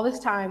that all this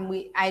time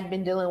I'd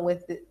been dealing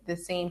with the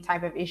same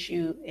type of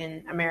issue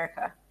in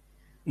America,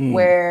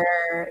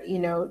 where, you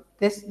know,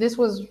 this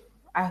was,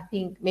 I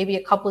think, maybe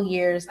a couple of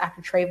years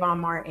after Trayvon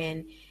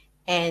Martin.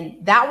 And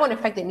that one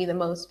affected me the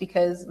most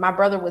because my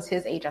brother was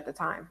his age at the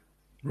time.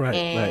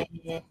 Right.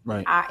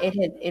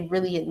 It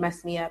really had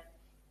messed me up.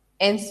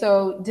 And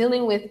so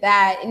dealing with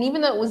that, and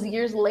even though it was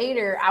years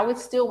later, I would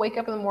still wake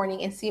up in the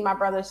morning and see my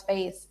brother's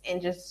face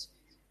and just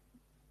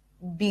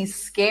be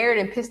scared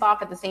and pissed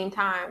off at the same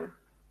time,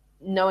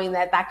 knowing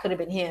that could have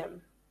been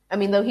him. I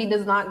mean, though he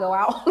does not go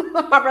out.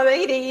 My brother,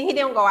 he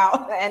didn't go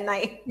out at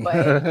night,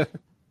 but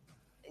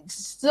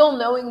still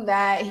knowing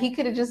that he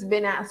could have just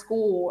been at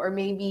school or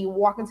maybe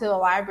walking to the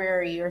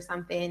library or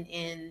something,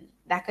 and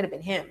that could have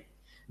been him. Right.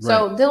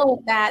 So dealing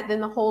with that,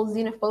 then the whole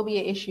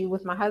xenophobia issue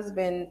with my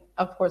husband,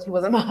 of course, he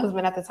wasn't my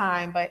husband at the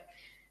time, but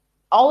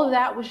all of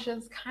that was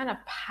just kind of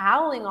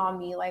piling on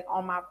me, like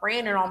on my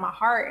brain and on my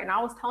heart. And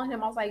I was telling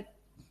him, I was like,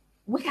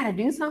 we got to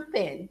do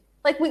something.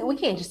 Like, we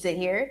can't just sit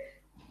here.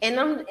 And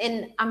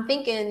I'm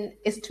thinking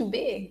it's too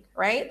big,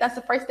 right? That's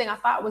the first thing I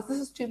thought was, this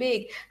is too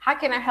big. How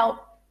can I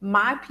help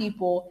my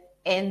people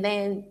and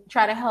then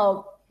try to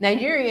help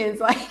Nigerians?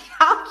 Like,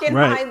 how can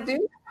I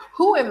do?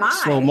 Who am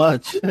I? So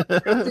much. to do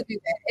that?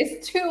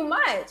 It's too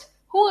much.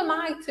 Who am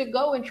I to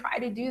go and try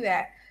to do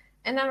that?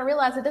 And then I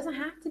realized it doesn't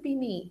have to be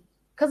me,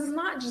 because it's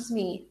not just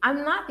me.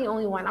 I'm not the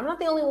only one. I'm not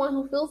the only one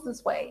who feels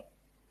this way.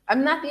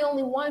 I'm not the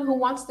only one who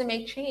wants to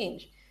make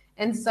change.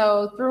 And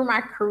so through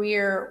my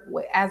career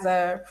as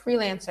a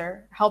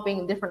freelancer,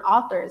 helping different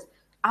authors,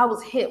 I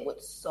was hit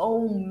with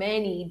so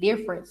many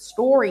different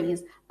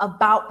stories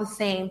about the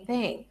same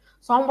thing.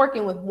 So I'm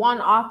working with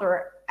one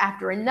author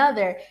after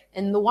another,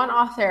 and the one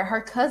author,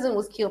 her cousin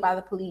was killed by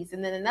the police.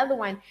 And then another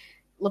one,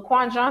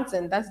 Laquan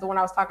Johnson, that's the one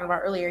I was talking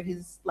about earlier.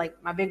 He's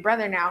like my big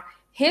brother now.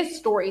 His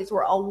stories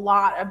were a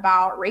lot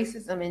about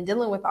racism and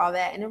dealing with all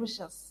that. And it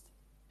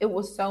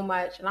was so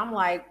much. And I'm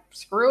like,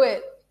 screw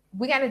it.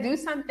 We got to do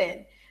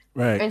something.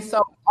 Right. And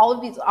so all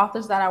of these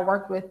authors that I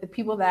worked with, the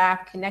people that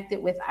I've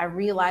connected with, I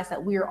realized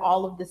that we are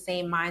all of the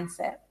same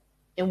mindset.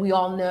 And we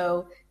all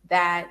know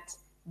that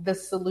the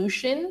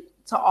solution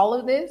to all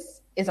of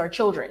this is our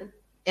children.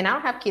 And I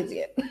don't have kids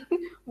yet,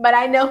 but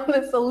I know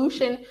the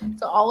solution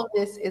to all of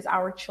this is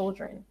our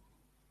children.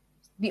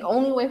 The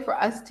only way for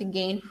us to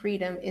gain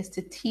freedom is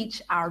to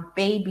teach our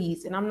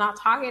babies. And I'm not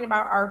talking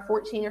about our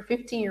 14 or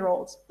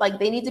 15-year-olds. Like,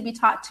 they need to be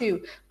taught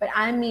too. But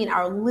I mean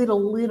our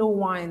little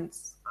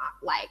ones,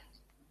 like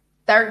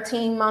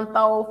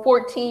 13-month-old,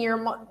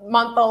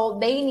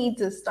 14-month-old. They need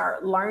to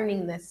start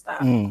learning this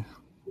stuff,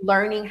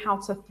 learning how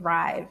to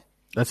thrive.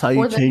 That's how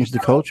you change the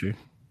culture.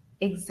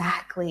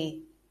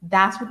 Exactly.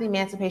 That's what the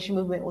emancipation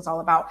movement was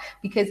all about.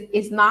 Because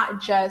it's not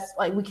just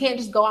like, we can't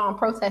just go out and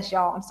protest,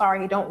 y'all. I'm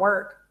sorry, it don't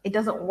work. It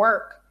doesn't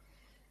work.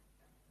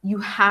 You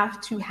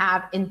have to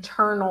have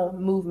internal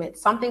movement,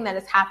 something that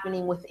is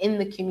happening within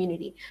the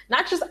community,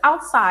 not just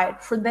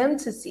outside for them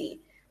to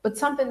see, but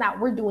something that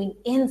we're doing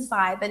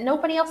inside that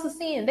nobody else is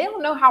seeing. They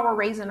don't know how we're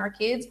raising our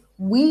kids.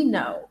 We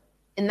know.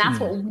 And that's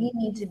what we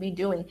need to be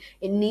doing.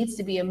 It needs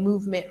to be a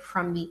movement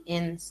from the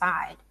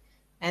inside.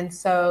 And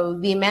so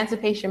the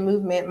emancipation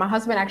movement, my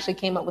husband actually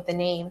came up with the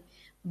name,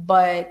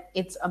 but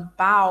it's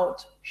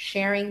about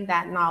sharing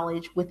that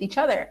knowledge with each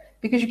other,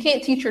 because you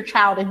can't teach your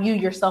child if you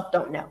yourself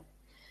don't know.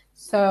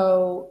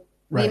 So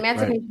the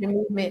emancipation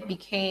movement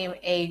became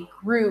a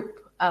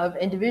group of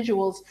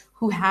individuals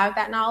who have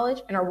that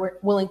knowledge and are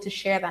willing to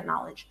share that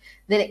knowledge.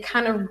 Then it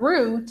kind of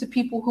grew to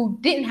people who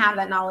didn't have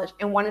that knowledge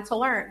and wanted to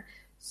learn.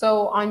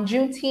 So on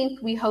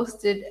Juneteenth, we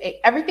hosted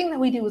everything that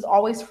we do is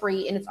always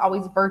free, and it's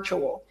always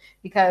virtual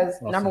because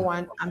number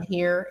one, I'm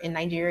here in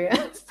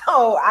Nigeria,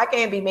 so I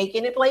can't be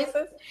making it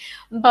places,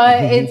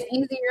 but it's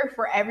easier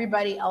for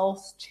everybody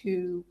else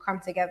to come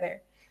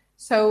together.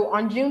 So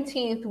on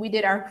Juneteenth, we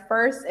did our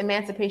first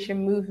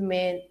emancipation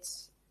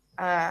movement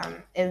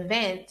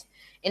event,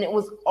 and it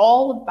was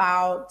all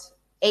about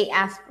 8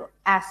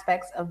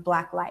 aspects of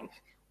Black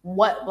life,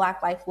 what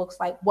Black life looks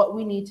like, what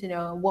we need to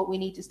know, and what we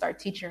need to start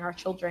teaching our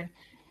children.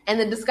 And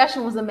the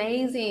discussion was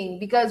amazing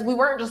because we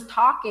weren't just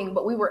talking,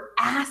 but we were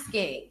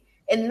asking.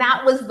 And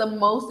that was the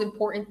most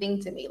important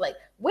thing to me. Like,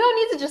 we don't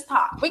need to just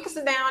talk. We can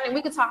sit down and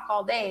we can talk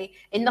all day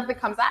and nothing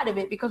comes out of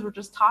it because we're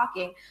just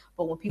talking.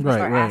 But when people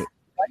start asking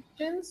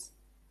questions,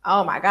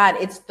 oh my God,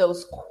 it's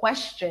those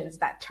questions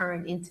that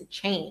turn into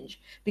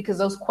change, because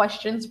those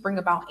questions bring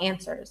about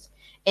answers.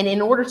 And in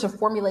order to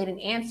formulate an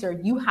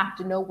answer, you have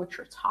to know what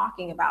you're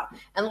talking about.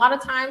 And a lot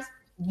of times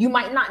you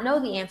might not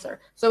know the answer.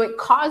 So it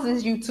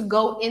causes you to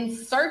go in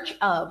search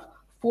of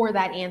for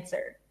that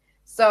answer.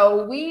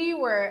 So we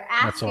were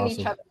asking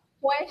each other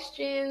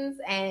questions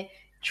and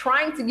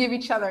trying to give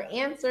each other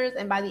answers.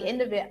 And by the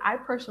end of it, I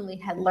personally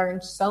had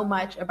learned so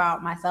much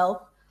about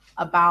myself,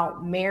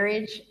 about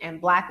marriage and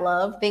Black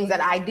love, things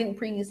that I didn't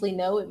previously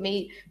know. It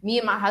made me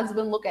and my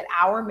husband look at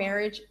our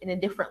marriage in a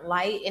different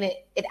light, and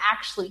it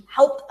actually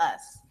helped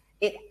us.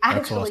 It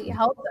actually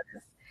helped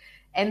us.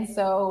 And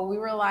so we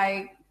were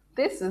like,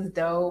 this is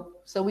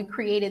dope. So we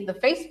created the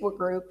Facebook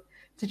group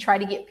to try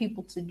to get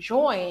people to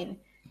join.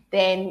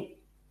 Then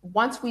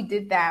once we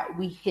did that,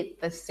 we hit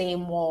the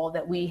same wall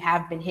that we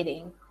have been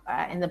hitting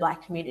in the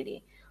Black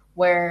community,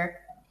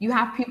 where you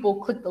have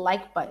people click the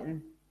like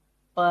button,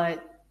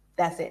 but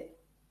that's it.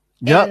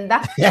 Yep. And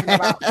that's what it's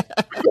about.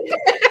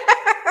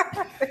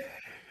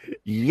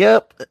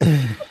 Yep.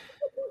 And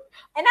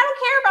I don't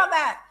care about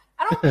that.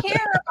 I don't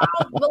care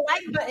about the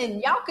like button.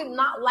 Y'all could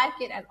not like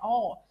it at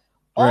all.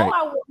 All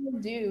I want to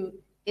do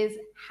is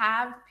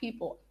have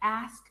people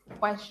ask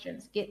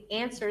questions, get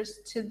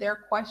answers to their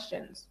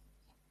questions.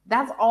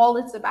 That's all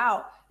it's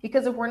about.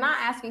 Because if we're not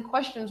asking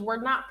questions,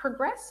 we're not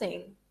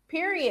progressing.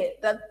 Period.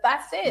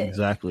 That's it.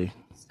 Exactly.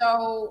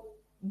 So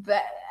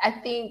that, I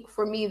think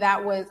for me,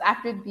 that was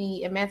after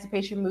the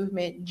Emancipation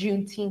Movement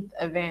Juneteenth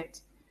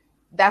event.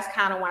 That's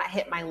kind of when I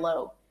hit my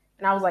low.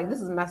 And I was like,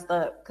 this is messed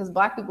up, because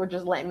Black people are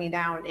just letting me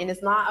down. And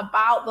it's not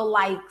about the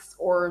likes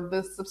or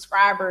the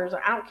subscribers.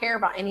 Or I don't care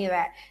about any of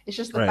that. It's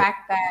just the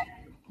fact that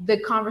the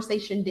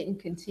conversation didn't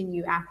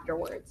continue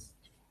afterwards.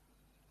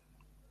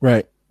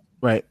 Right.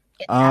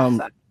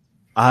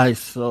 I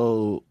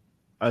so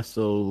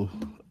feel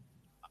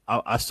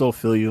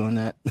you on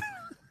that.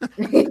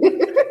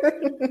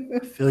 I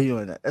feel you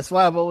on that. That's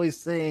why I'm always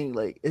saying,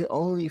 like, it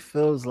only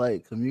feels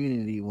like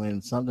community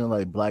when something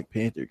like Black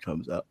Panther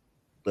comes out.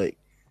 Like,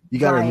 you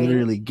gotta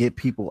literally get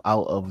people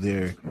out of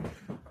their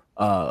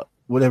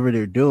whatever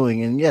they're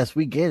doing. And yes,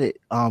 we get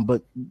it.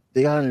 But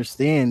they gotta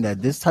understand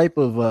that this type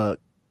of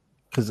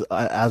because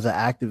as an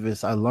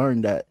activist, I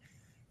learned that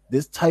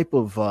this type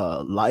of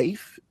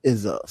life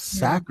is a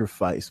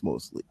sacrifice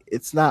mostly.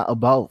 It's not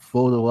about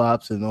photo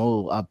ops and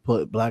I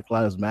put Black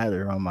Lives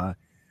Matter on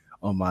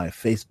my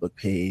Facebook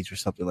page or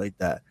something like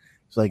that.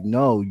 It's like,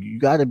 no, you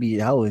got to be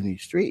out in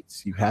these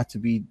streets. You have to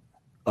be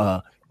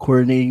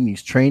coordinating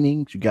these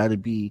trainings. You got to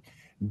be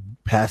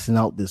passing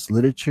out this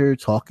literature,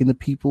 talking to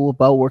people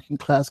about working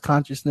class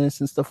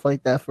consciousness and stuff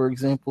like that. For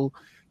example,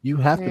 you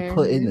have to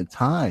put in the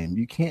time.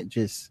 You can't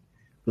just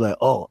be like,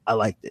 oh, I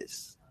like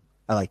this,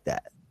 I like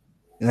that,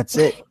 and that's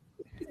it.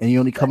 And you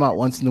only come out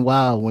once in a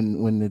while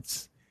when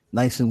it's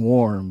nice and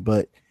warm,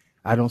 but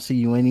I don't see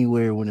you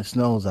anywhere when it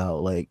snows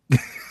out. Like,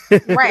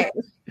 right.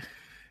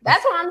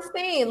 That's what I'm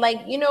saying. Like,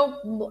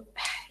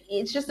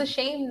 it's just a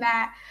shame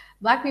that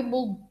Black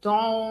people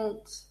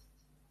don't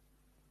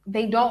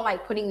they don't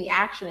like putting the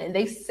action in.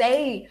 They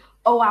say,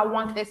 oh, I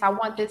want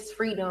this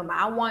freedom.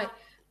 I want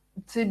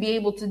to be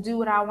able to do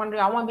what I want to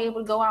do. I want to be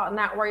able to go out and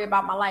not worry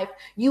about my life.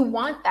 You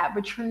want that,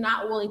 but you're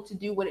not willing to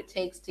do what it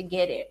takes to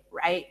get it,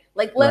 right?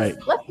 Like let's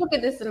look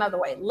at this another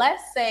way.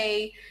 Let's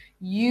say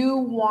you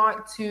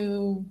want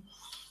to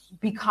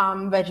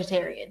become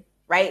vegetarian,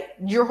 right?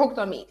 You're hooked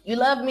on meat. You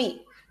love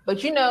meat,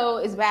 but you know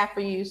it's bad for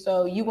you,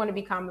 so you want to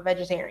become a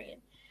vegetarian.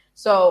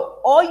 So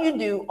all you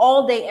do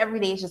all day, every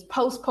day is just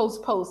post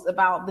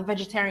about the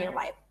vegetarian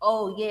life.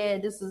 Oh yeah,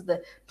 this is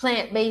the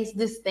plant-based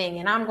this thing,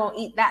 and I'm gonna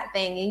eat that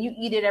thing, and you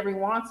eat it every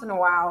once in a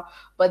while.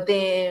 But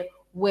then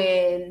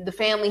when the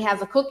family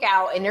has a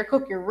cookout and they're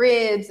cooking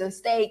ribs and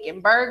steak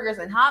and burgers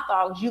and hot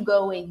dogs, you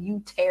go and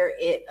you tear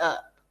it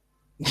up,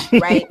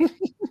 right?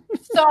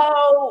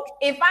 So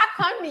if I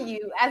come to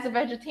you as a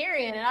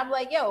vegetarian and I'm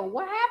like, yo,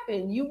 what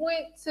happened? You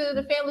went to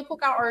the family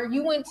cookout or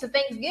you went to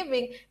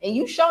Thanksgiving and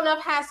you sure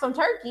enough had some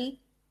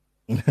turkey.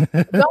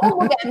 Don't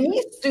look at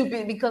me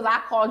stupid because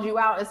I called you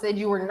out and said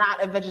you were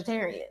not a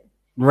vegetarian.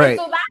 Right. And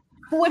so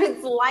that's what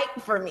it's like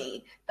for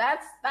me.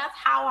 That's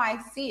how I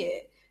see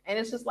it. And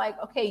it's just like,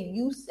 okay,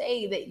 you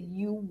say that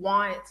you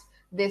want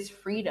this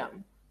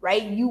freedom,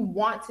 right? You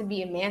want to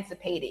be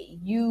emancipated.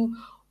 You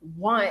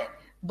want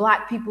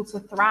Black people to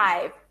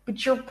thrive,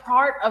 but you're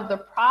part of the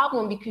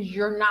problem because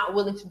you're not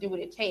willing to do what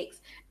it takes.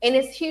 And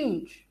it's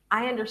huge.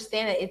 I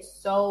understand that it's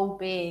so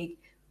big.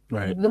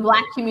 Right. The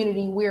Black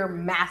community, we're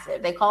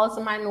massive. They call us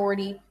a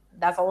minority.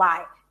 That's a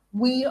lie.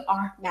 We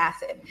are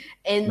massive.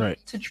 And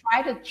to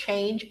try to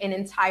change an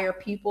entire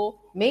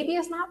people, maybe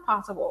it's not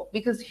possible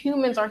because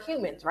humans are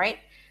humans, right?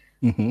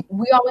 Mm-hmm.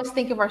 We always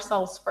think of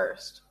ourselves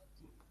first,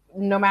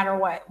 no matter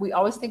what. We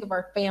always think of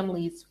our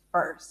families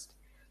first.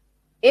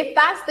 If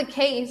that's the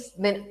case,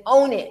 then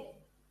own it.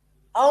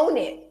 Own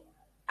it.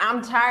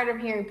 I'm tired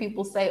of hearing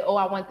people say, oh,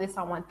 I want this,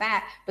 I want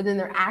that, but then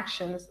their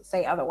actions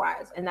say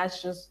otherwise. And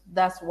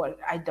that's what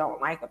I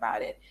don't like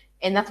about it.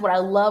 And that's what I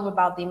love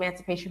about the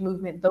emancipation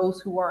movement,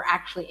 those who are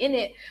actually in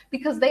it,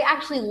 because they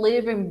actually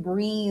live and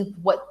breathe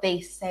what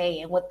they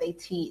say and what they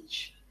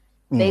teach.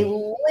 They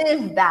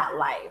live that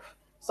life.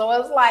 So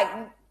it's like,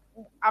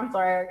 I'm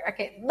sorry, I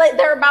can't.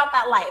 They're about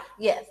that life.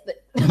 Yes.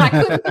 I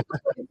couldn't think of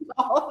what it's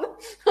called.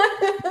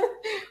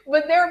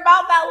 But they're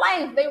about that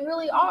life. They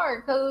really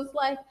are. Because it's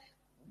like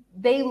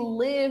they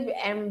live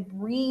and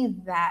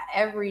breathe that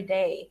every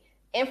day.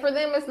 And for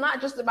them, it's not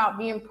just about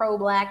being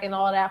pro-Black and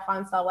all that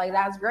fun stuff. Like,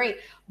 that's great.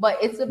 But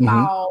it's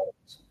about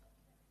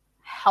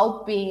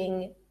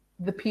helping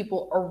the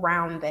people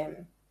around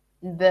them,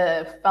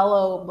 the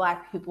fellow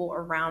Black people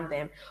around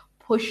them,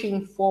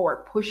 pushing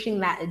forward, pushing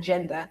that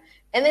agenda.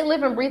 And they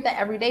live and breathe that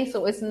every day.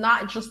 So it's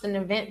not just an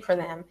event for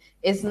them.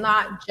 It's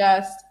not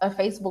just a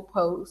Facebook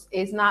post.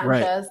 It's not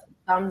just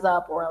a thumbs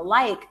up or a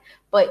like,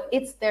 but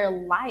it's their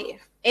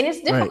life. And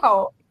it's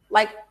difficult.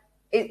 Like,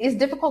 it's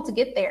difficult to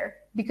get there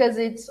because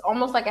it's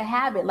almost like a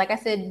habit. Like I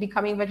said,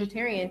 becoming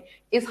vegetarian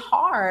is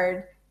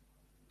hard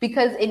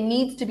because it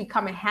needs to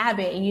become a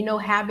habit.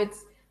 And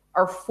habits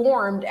are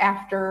formed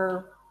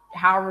after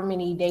however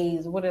many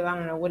days. What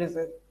is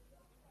it?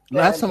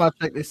 Last time I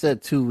checked, they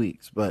said 2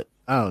 weeks, but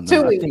I don't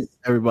know. 2 weeks. I think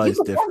everybody's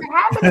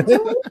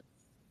different.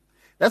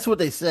 That's what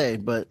they say,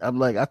 but I'm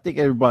like, I think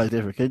everybody's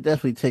different. It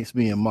definitely takes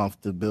me a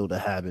month to build a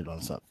habit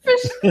on something.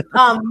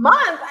 A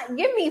month?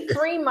 Give me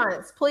 3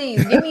 months,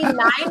 please. Give me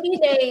 90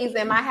 days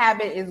and my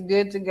habit is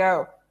good to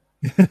go.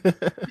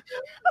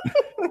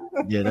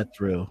 Yeah, that's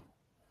real.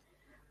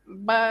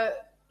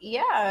 But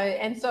yeah,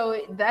 and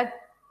so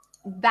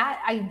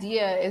that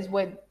idea is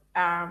what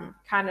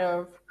kind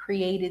of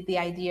created the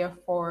idea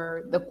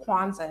for the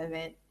Kwanzaa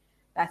event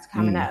that's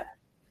coming up.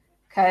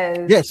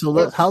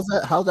 So how's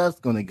that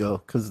going to go?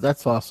 Because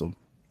that's awesome.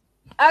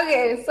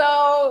 Okay, so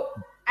all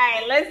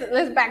right,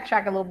 let's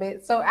backtrack a little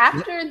bit. So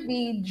after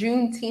the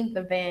Juneteenth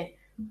event,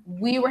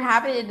 we were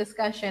having a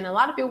discussion. A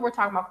lot of people were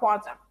talking about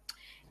Kwanzaa.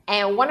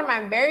 And one of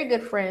my very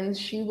good friends,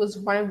 she was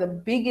one of the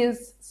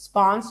biggest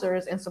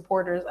sponsors and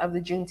supporters of the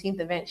Juneteenth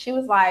event. She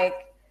was like,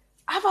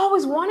 I've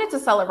always wanted to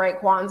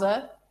celebrate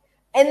Kwanzaa.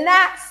 And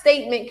that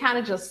statement kind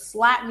of just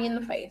slapped me in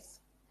the face.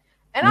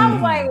 And I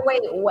was like,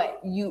 wait, what?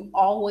 You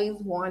always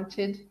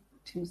wanted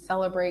to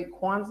celebrate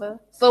Kwanzaa?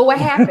 So what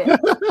happened?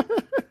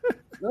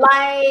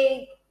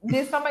 Like,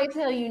 did somebody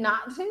tell you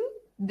not to?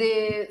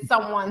 Did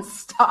someone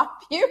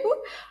stop you?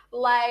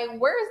 Like,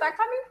 where is that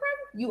coming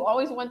from? You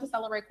always wanted to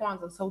celebrate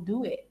Kwanzaa, so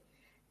do it.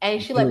 And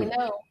she let me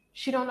know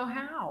she don't know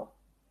how.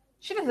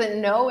 She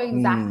doesn't know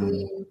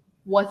exactly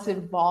what's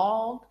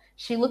involved.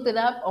 She looked it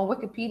up on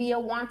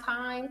Wikipedia one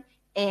time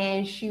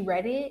and she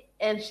read it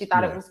and she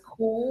thought it was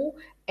cool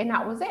and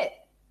that was it.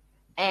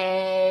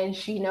 And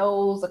she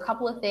knows a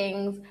couple of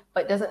things,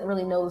 but doesn't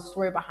really know the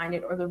story behind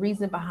it or the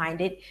reason behind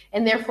it.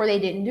 And therefore they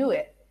didn't do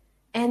it.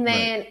 And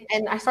then,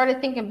 and I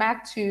started thinking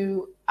back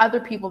to other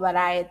people that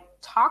I had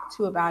talked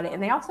to about it.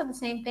 And they all said the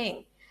same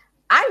thing.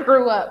 I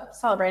grew up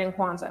celebrating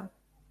Kwanzaa.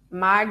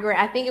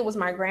 I think it was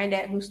my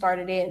granddad who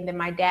started it. And then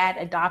my dad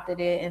adopted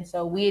it. And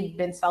so we had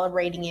been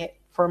celebrating it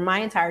for my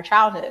entire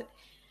childhood.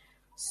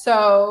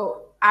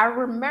 So I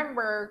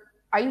remember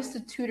I used to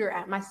tutor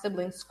at my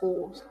siblings'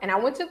 schools, and I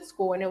went to the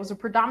school, and it was a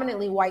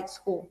predominantly white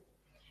school.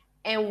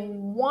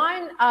 And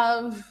one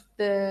of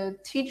the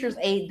teacher's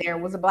aide there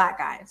was a black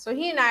guy. So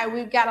he and I,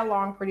 we got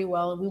along pretty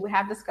well, and we would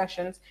have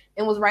discussions.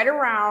 It was right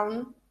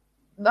around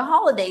the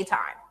holiday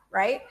time,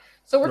 right?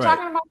 So we're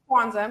talking about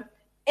Kwanzaa,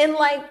 and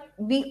like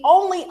the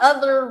only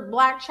other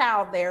black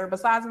child there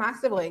besides my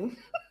sibling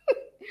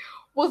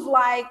was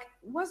like,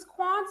 "What's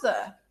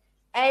Kwanzaa?"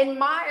 And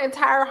my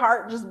entire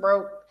heart just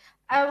broke.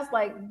 I was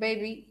like,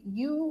 "Baby,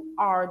 you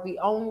are the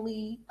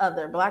only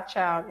other black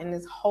child in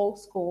this whole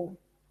school,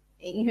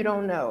 and you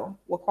don't know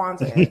what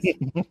Kwanzaa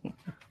is."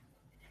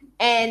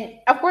 And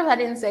of course, I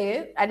didn't say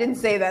it. I didn't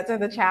say that to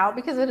the child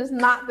because it is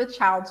not the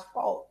child's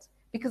fault,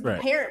 because the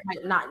parent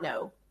might not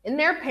know and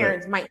their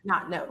parents might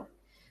not know.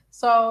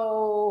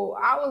 So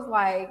I was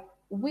like,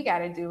 we got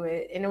to do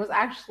it. And it was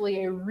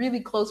actually a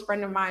really close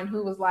friend of mine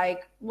who was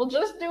like, well,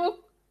 just do a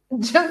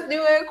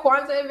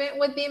Kwanzaa event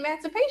with the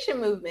emancipation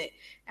movement.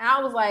 And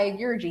I was like,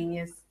 you're a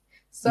genius.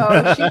 So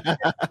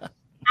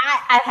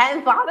I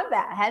hadn't thought of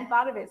that. I hadn't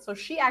thought of it. So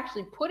she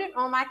actually put it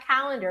on my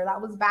calendar.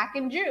 That was back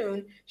in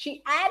June.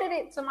 She added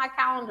it to my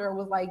calendar and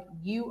was like,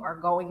 you are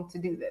going to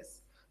do this.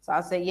 So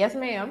I said, yes,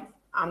 ma'am,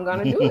 I'm going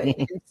to do it.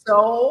 And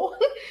so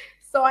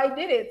I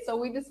did it. So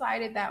we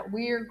decided that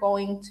we're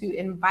going to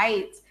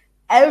invite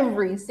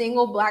every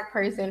single black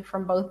person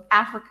from both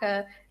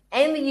Africa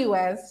and the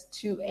US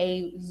to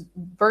a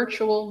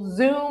virtual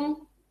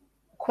Zoom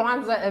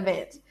Kwanzaa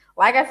event.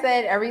 Like I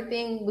said,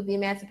 everything with the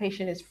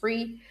emancipation is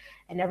free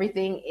and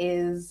everything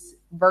is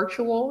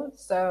virtual.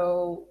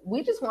 So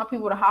we just want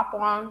people to hop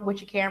on with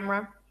your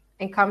camera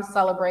and come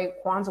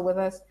celebrate Kwanzaa with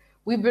us.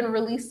 We've been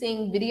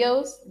releasing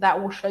videos that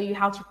will show you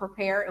how to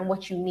prepare and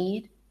what you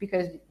need,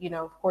 because, you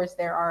know, of course,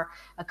 there are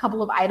a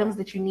couple of items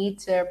that you need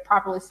to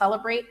properly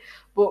celebrate.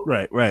 But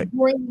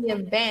during the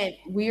event,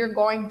 we are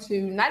going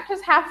to not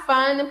just have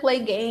fun and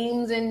play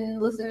games and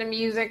listen to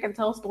music and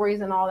tell stories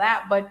and all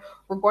that, but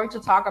we're going to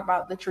talk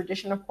about the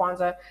tradition of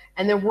Kwanzaa.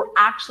 And then we're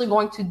actually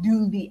going to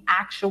do the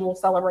actual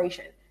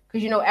celebration.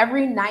 Because, you know,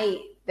 every night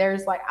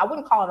there's like, I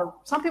wouldn't call it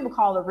some people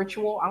call it a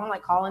ritual. I don't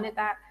like calling it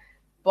that.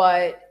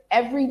 But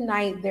every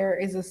night there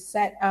is a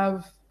set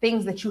of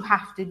things that you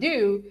have to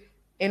do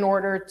in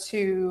order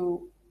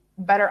to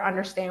better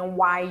understand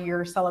why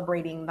you're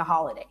celebrating the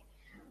holiday.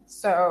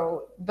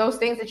 So those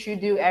things that you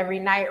do every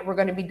night, we're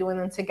going to be doing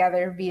them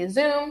together via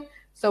Zoom.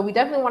 So we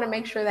definitely want to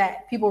make sure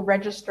that people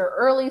register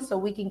early so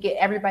we can get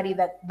everybody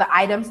the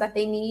items that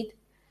they need.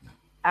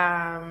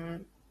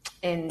 And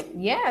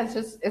yeah,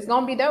 it's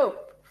going to be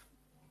dope.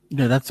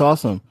 Yeah, that's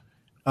awesome.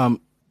 I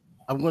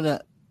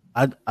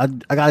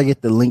gotta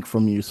get the link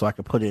from you so I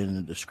can put it in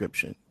the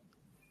description.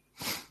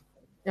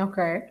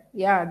 Okay.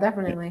 Yeah,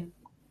 definitely.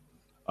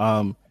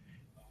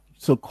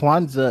 So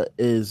Kwanzaa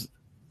is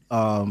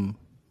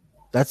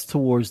that's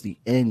towards the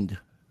end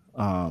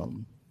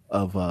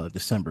of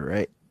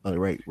December,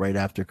 right? Right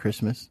after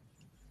Christmas.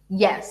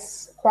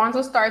 Yes,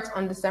 Kwanzaa starts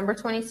on December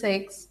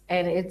 26th,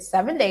 and it's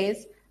 7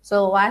 days. So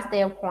the last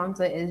day of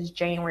Kwanzaa is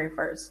January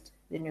 1st,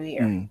 the new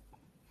year.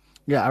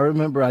 Yeah, I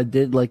remember I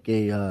did like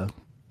a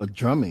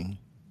drumming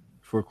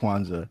for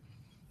Kwanzaa,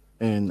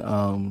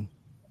 in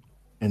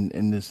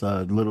this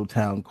little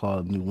town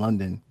called New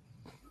London,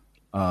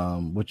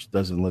 which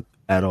doesn't look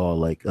at all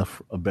like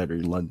a better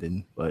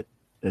London, but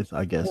it's,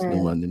 I guess,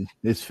 New London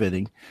is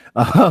fitting.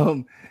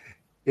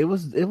 It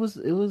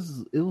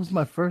was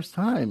my first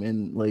time,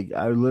 and like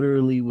I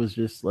literally was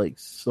just like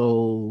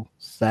so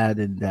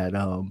saddened that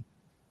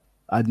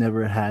I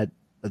never had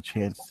a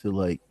chance to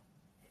like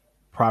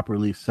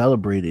properly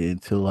celebrate it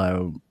until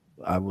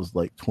I was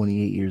like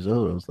 28 years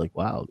old. I was like,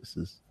 wow, this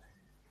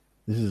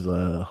is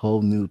a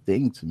whole new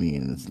thing to me,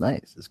 and it's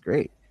nice. It's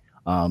great.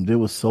 There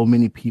was so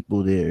many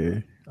people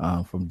there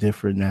from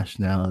different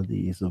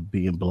nationalities of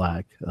being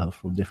black,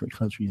 from different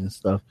countries and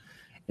stuff,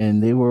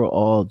 and they were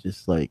all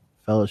just like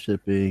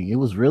fellowshipping. It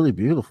was really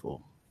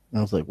beautiful. And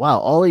I was like, wow,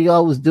 all of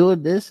y'all was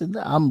doing this, and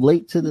I'm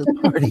late to the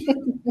party.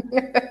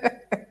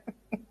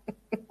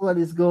 What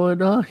is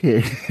going on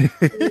here?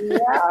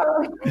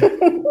 Yeah.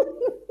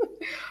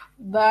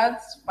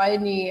 That's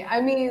funny.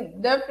 I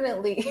mean,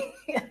 definitely.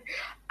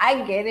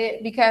 I get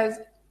it, because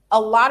a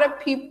lot of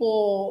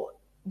people,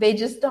 they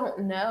just don't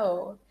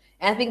know.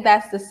 And I think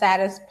that's the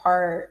saddest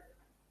part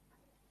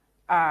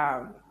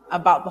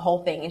about the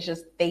whole thing. It's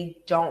just they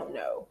don't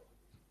know,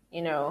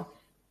 you know?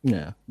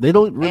 Yeah. They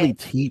don't really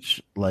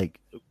teach like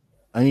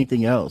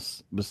anything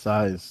else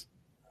besides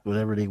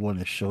whatever they want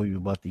to show you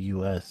about the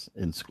U.S.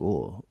 in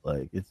school.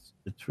 Like it's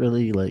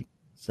really like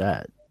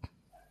sad.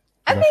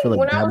 I feel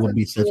like that would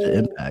be such an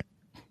impact.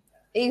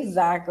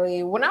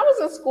 Exactly. When I was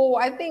in school,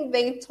 I think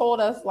they told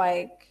us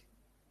like,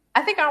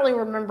 I think I only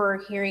remember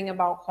hearing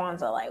about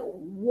Kwanzaa like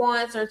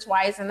once or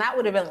twice, and that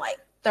would have been like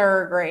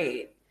third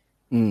grade.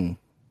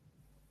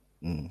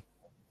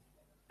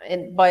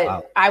 But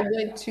wow. I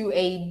went to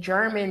a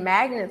German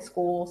magnet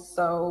school,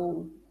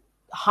 so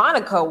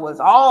Hanukkah was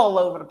all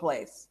over the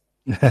place.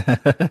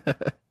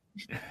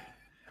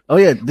 Oh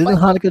yeah, didn't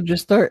Hanukkah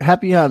just start?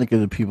 Happy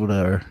Hanukkah to people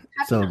that are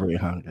celebrating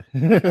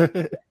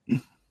Hanukkah.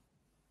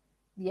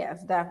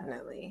 Yes,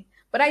 definitely.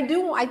 But I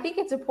think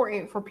it's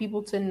important for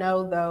people to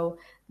know though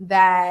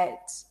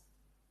that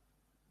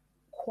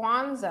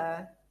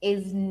Kwanzaa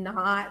is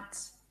not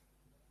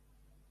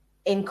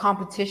in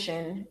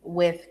competition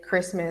with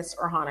Christmas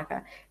or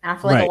Hanukkah. And I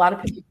feel like a lot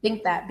of people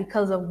think that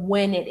because of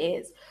when it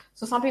is.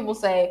 So some people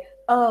say,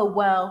 oh,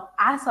 well,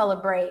 I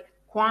celebrate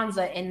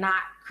Kwanzaa and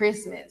not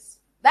Christmas.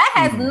 That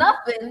has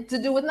nothing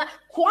to do with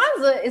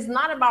Kwanzaa is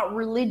not about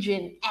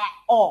religion at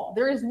all.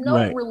 There is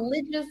no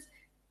religious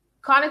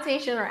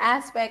connotation or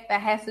aspect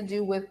that has to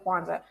do with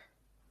Kwanzaa.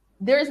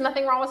 There is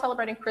nothing wrong with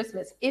celebrating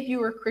Christmas. If you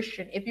were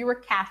Christian, if you were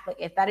Catholic,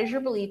 if that is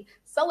your belief,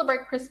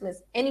 celebrate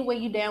Christmas any way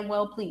you damn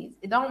well please.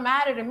 It don't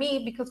matter to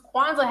me because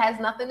Kwanzaa has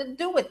nothing to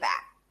do with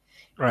that.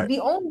 Right. The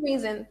only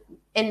reason,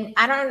 and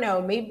I don't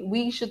know, maybe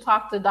we should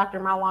talk to Dr.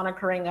 Maulana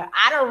Karenga.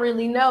 I don't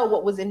really know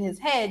what was in his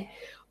head,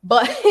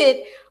 but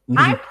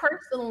I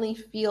personally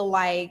feel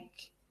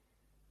like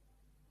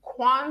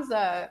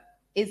Kwanzaa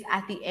is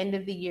at the end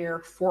of the year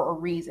for a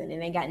reason,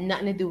 and it got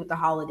nothing to do with the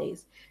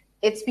holidays.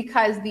 It's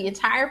because the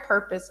entire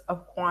purpose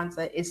of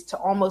Kwanzaa is to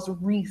almost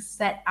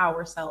reset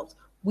ourselves.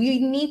 We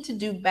need to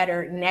do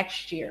better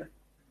next year.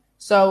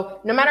 So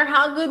no matter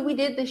how good we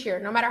did this year,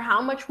 no matter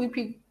how much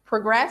we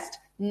progressed,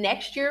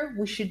 next year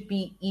we should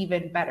be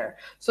even better.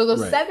 So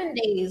those 7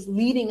 days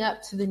leading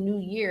up to the new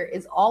year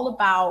is all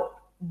about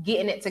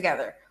getting it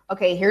together.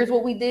 Okay, here's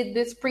what we did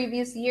this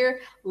previous year.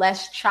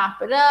 Let's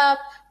chop it up.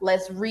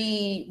 Let's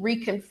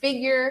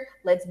reconfigure.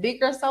 Let's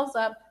big ourselves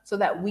up so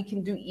that we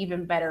can do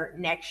even better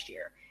next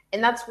year.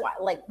 And that's why,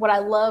 like, what I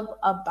love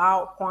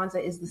about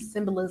Kwanzaa is the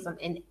symbolism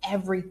in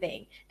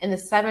everything. And the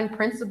 7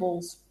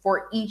 principles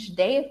for each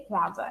day of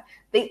Kwanzaa,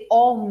 they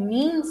all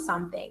mean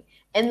something.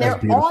 And they're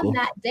on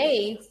that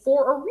day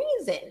for a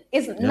reason.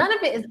 None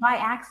of it is by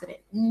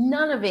accident.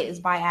 None of it is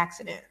by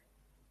accident.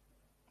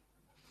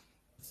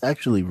 It's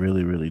actually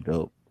really, really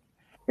dope.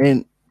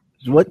 And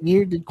what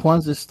year did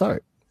Kwanzaa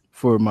start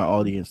for my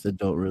audience that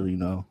don't really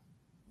know?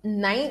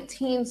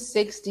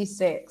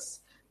 1966.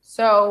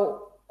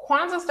 So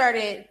Kwanzaa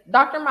started,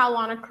 Dr.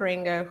 Maulana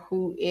Karenga,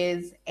 who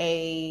is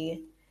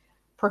a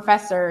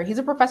professor, he's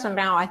a professor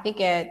now, I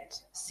think at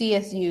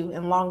CSU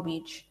in Long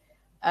Beach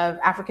of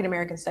African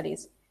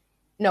Studies.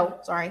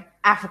 Not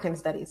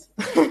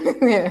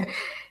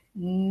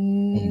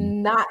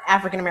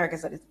African American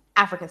Studies,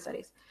 African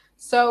Studies.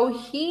 So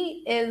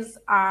he is,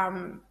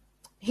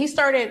 he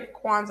started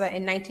Kwanzaa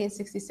in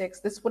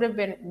 1966. This would have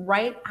been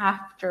right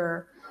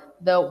after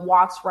the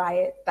Watts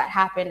riot that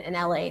happened in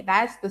LA.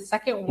 That's the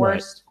second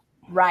worst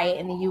riot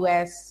in the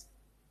U.S.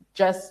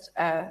 That's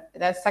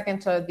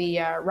second to the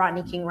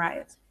Rodney King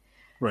riots.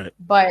 Right.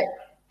 But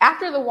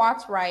after the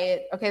Watts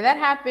riot, that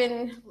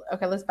happened.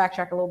 Okay, let's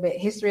backtrack a little bit.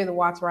 History of the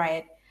Watts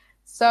riot.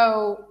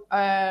 So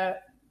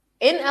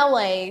in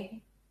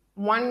L.A.,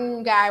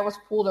 one guy was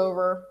pulled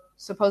over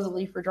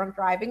supposedly for drunk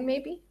driving,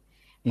 maybe,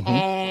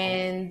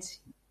 and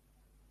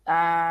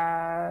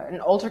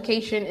an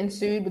altercation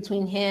ensued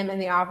between him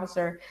and the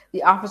officer.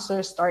 The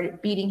officer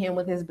started beating him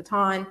with his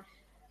baton.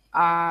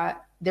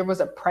 There was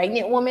a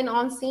pregnant woman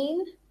on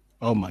scene.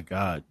 Oh my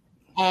God.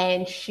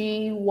 And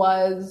she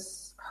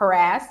was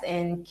harassed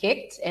and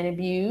kicked and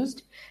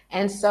abused.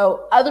 And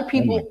so other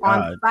people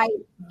on site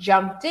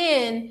jumped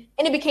in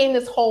and it became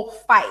this whole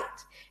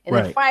fight. And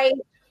the fight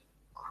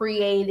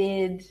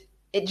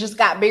it just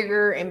got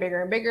bigger and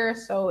bigger and bigger.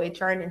 So it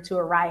turned into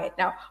a riot.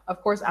 Now,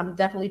 of course, I'm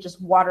definitely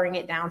just watering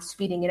it down,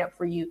 speeding it up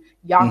for you.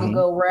 Y'all can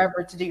go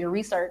wherever to do your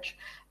research.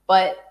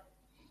 But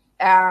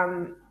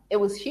it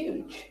was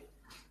huge.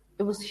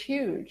 It was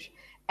huge.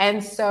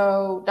 And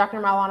so Dr.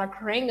 Maulana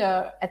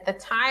Karenga at the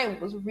time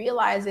was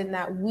realizing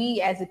that we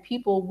as a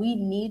people, we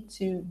need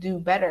to do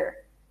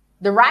better.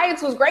 The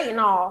riots was great and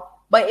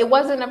all, but it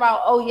wasn't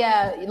about,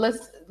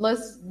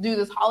 let's do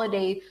this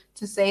holiday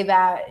to say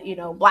that,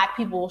 Black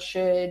people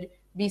should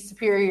be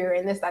superior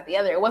and this, that, the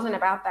other. It wasn't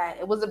about that.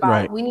 It was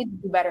about we need to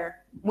do better.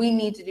 We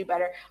need to do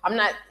better. I'm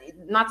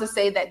not to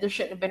say that there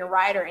shouldn't have been a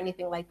riot or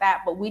anything like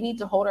that, but we need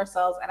to hold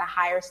ourselves at a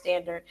higher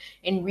standard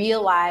and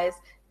realize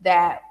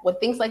that when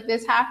things like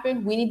this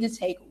happen, we need to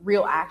take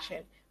real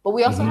action. But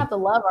we also have to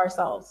love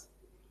ourselves.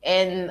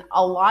 And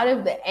a lot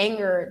of the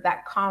anger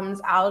that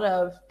comes out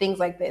of things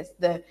like this,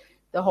 the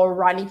whole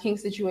Rodney King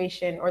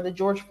situation or the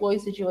George Floyd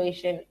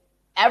situation,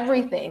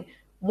 everything,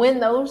 when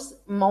those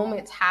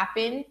moments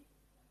happen,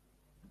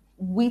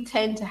 we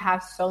tend to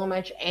have so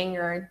much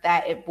anger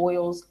that it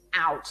boils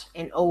out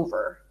and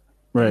over.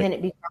 Right. And then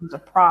it becomes a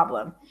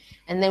problem.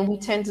 And then we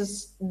tend to,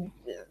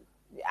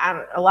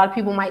 a lot of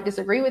people might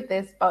disagree with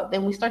this, but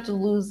then we start to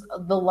lose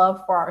the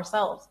love for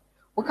ourselves.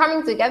 We're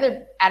coming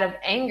together out of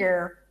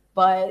anger,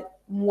 but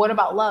what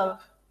about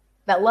love?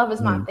 That love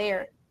is not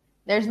there.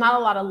 There's not a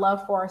lot of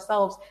love for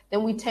ourselves.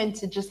 Then we tend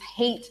to just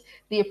hate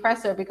the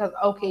oppressor because,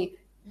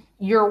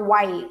 you're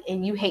white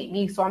and you hate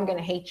me, so I'm going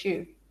to hate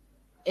you.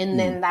 And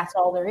then that's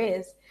all there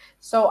is.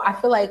 So I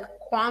feel like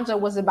Kwanzaa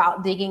was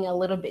about digging a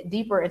little bit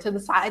deeper into the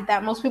side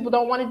that most people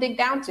don't want to dig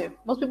down to.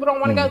 Most people don't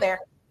want to go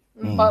there.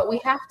 but we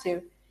have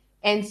to.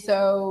 And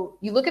so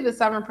you look at the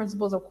 7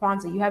 principles of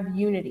Kwanzaa, you have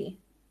unity,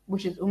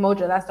 which is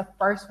umoja. That's the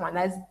first one.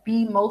 That's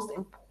the most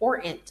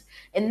important.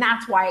 And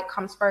that's why it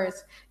comes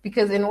first.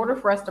 Because in order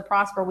for us to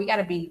prosper, we got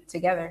to be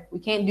together. We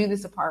can't do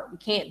this apart. We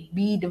can't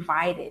be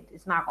divided.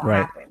 It's not going to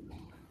happen.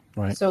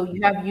 Right. So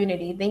you have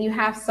unity. Then you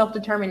have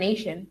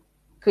self-determination.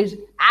 Because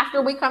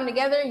after we come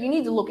together, you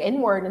need to look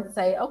inward and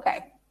say,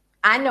 okay,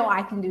 I know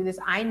I can do this.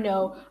 I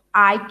know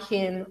I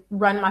can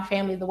run my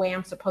family the way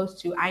I'm supposed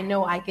to. I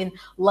know I can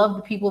love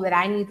the people that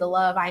I need to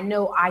love. I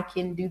know I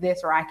can do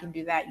this or I can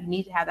do that. You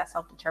need to have that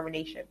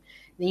self-determination.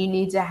 Then you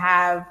need to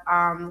have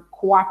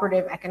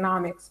cooperative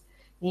economics.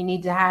 You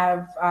need to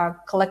have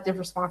collective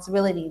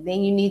responsibility.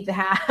 Then you need to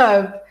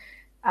have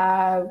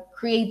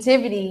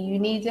creativity. You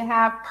need to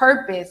have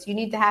purpose. You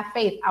need to have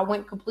faith. I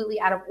went completely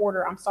out of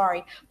order. I'm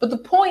sorry. But the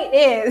point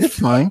is, it's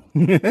fine.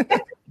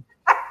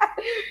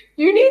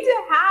 You need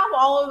to have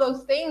all of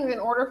those things in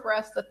order for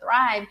us to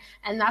thrive.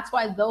 And that's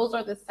why those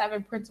are the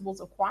 7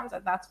 principles of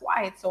Kwanzaa. That's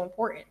why it's so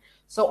important.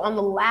 So on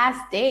the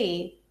last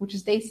day, which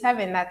is day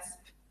 7, that's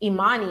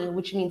Imani,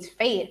 which means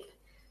faith.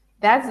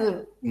 That's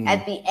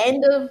at the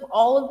end of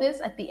all of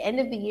this, at the end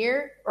of the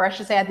year, or I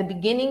should say at the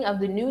beginning of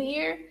the new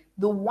year,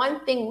 the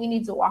one thing we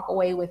need to walk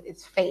away with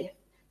is faith.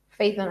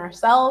 Faith in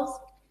ourselves.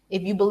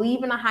 If you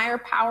believe in a higher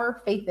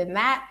power, faith in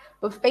that,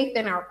 but faith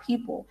in our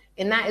people.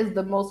 And that is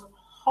the most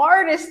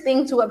hardest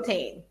thing to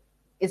obtain,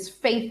 is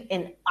faith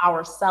in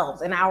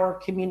ourselves, in our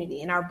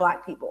community, in our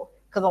Black people.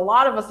 Because a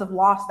lot of us have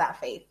lost that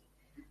faith.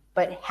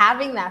 But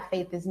having that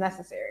faith is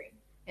necessary.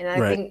 And I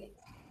think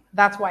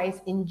that's why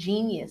it's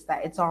ingenious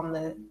that it's on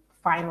the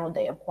final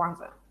day of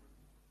Kwanzaa.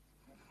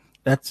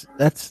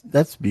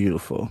 That's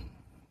beautiful.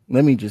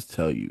 Let me just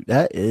tell you,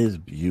 that is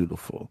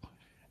beautiful.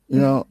 You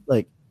know,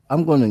 like,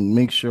 I'm going to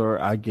make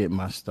sure I get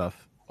my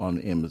stuff on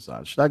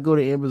Amazon. Should I go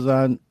to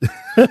Amazon?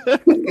 You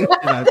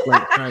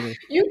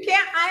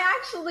can't.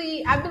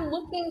 I've been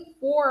looking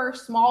for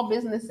small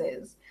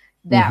businesses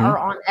that are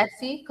on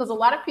Etsy, because a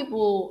lot of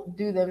people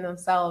do them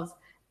themselves.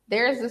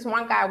 There's this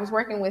one guy I was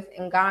working with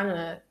in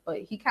Ghana, but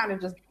he kind of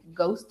just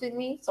ghosted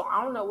me. So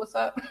I don't know what's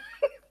up.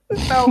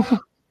 So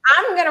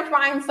I'm going to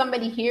find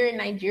somebody here in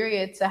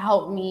Nigeria to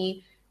help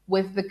me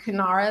with the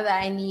Kinara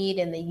that I need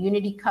and the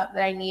Unity cup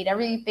that I need,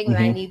 everything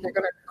that I need. They're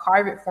going to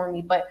carve it for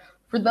me. But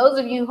for those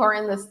of you who are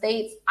in the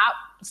States,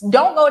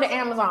 don't go to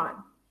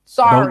Amazon.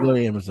 Sorry. Don't go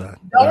to Amazon.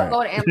 Don't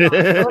go to Amazon.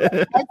 Go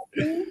to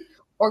Etsy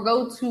or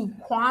go to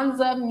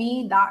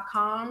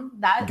KwanzaaMe.com.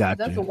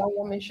 That's a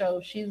one-woman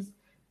show.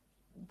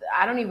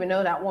 I don't even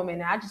know that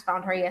woman. I just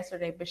found her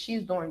yesterday, but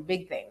she's doing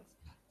big things.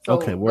 So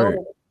okay, word.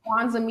 Go to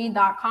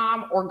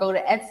KwanzaaMe.com or go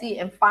to Etsy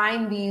and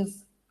find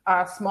these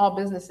small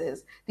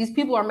businesses. These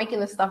people are making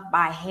this stuff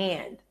by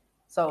hand.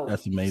 So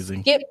that's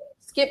amazing.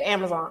 Skip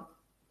Amazon.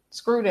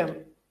 Screw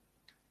them.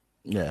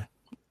 Yeah.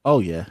 Oh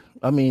yeah.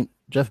 I mean,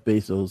 Jeff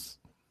Bezos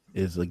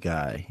is a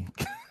guy.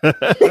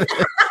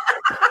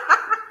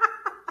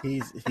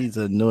 he's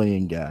an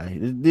annoying guy.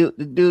 The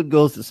dude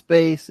goes to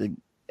space, and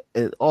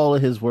all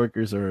of his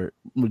workers are,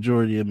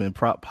 majority of them in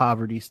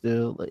poverty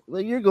still.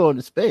 Like you're going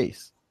to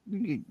space. You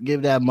can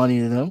give that money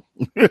to them.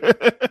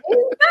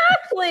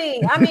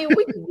 Exactly. I mean,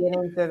 we can get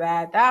into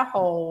that. That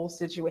whole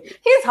situation.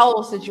 His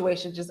whole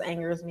situation just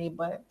angers me,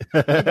 but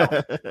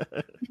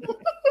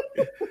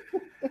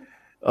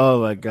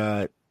oh my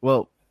God.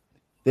 Well,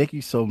 thank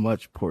you so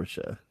much,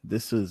 Portia.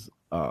 This is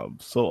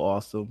so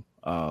awesome.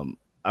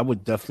 I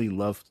would definitely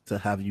love to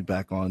have you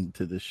back on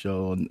to the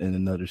show in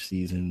another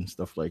season and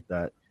stuff like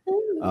that.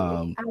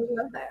 I would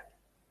love that.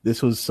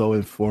 This was so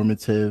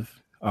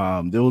informative.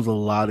 There was a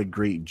lot of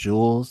great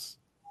jewels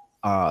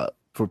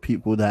for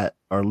people that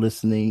are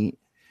listening.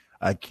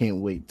 I can't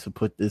wait to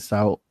put this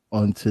out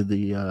onto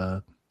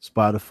the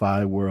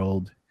Spotify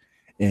world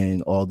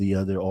and all the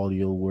other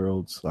audio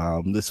worlds.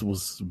 This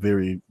was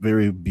very,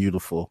 very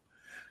beautiful.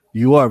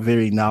 You are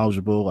very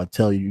knowledgeable. I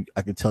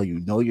can tell you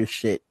know your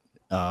shit.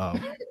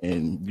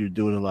 And you're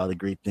doing a lot of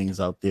great things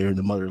out there in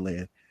the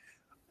motherland.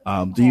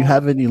 Do you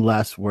have any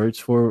last words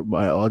for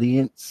my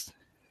audience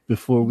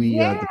before we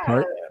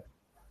depart?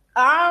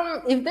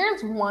 If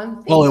there's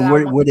one thing. Oh,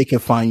 and where they can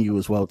find you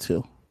as well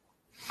too.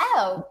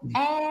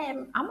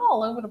 I'm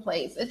all over the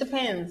place. It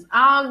depends.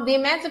 The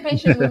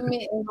Emancipation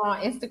Movement is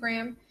on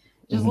Instagram.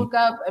 Just look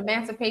up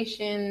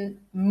Emancipation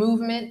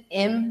Movement,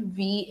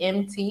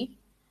 MVMT.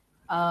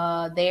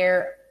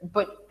 There,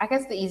 but I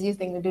guess the easiest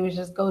thing to do is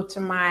just go to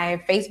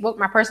my Facebook,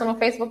 my personal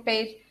Facebook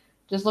page.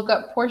 Just look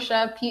up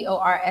Portia,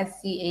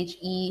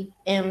 PORSCHEM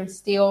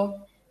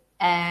Steele.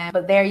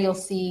 But there you'll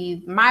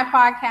see my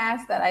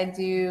podcast that I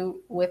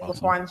do with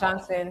LaQuan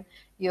Johnson.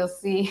 You'll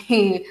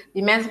see the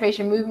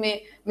Emancipation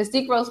Movement,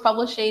 Mystique Rose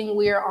Publishing.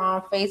 We're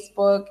on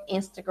Facebook,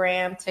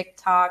 Instagram,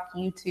 TikTok,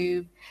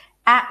 YouTube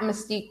at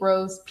Mystique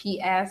Rose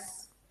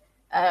PS.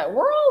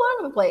 We're all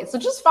over the place. So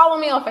just follow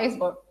me on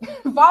Facebook.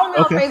 Follow me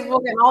on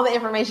Facebook and all the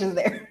information's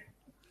there.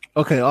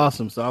 Okay,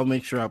 awesome. So I'll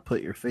make sure I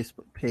put your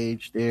Facebook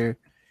page there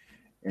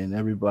and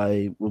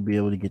everybody will be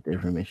able to get the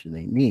information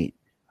they need.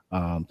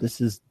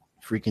 This is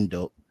freaking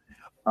dope.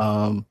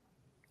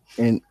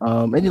 And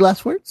any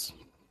last words?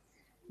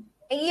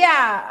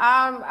 Yeah,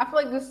 I feel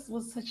like this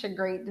was such a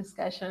great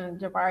discussion,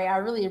 Jabari. I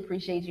really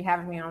appreciate you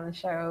having me on the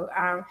show.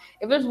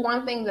 If there's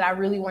one thing that I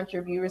really want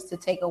your viewers to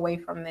take away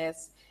from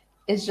this,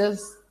 is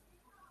just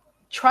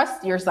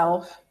trust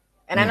yourself.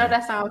 And I know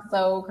that sounds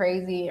so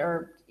crazy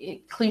or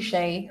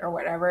cliche or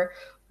whatever,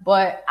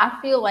 but I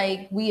feel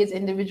like we as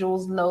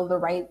individuals know the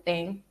right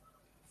thing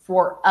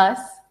for us,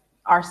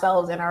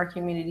 ourselves, and our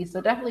community.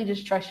 So definitely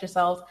just trust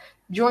yourselves.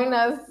 Join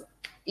us,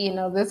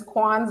 this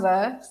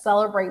Kwanzaa,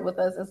 celebrate with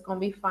us. It's going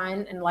to be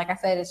fun. And like I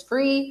said, it's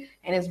free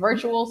and it's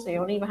virtual. So you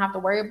don't even have to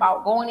worry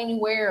about going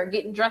anywhere or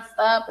getting dressed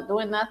up or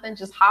doing nothing.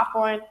 Just hop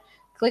on,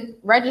 click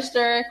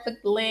register,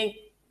 click the link,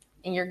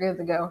 and you're good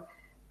to go.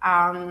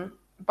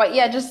 But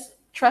yeah, just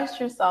trust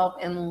yourself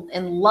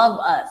and love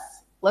us.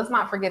 Let's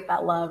not forget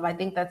that love. I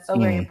think that's so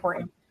very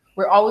important.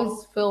 We're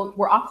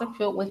often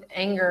filled with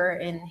anger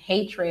and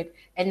hatred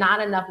and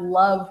not enough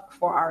love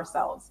for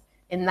ourselves.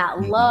 And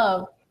that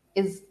love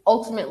is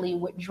ultimately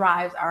what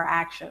drives our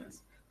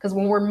actions. Because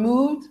when we're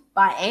moved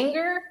by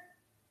anger,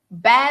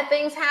 bad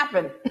things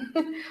happen.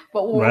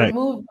 But when we're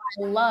moved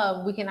by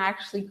love, we can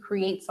actually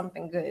create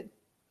something good.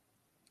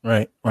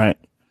 Right.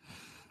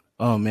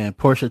 Oh man,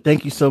 Portia,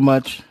 thank you so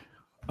much.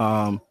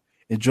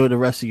 Enjoy the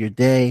rest of your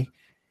day.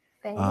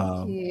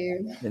 Thank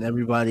you. And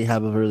everybody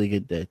have a really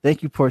good day.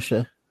 Thank you,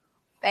 Portia.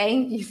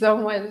 Thank you so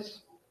much.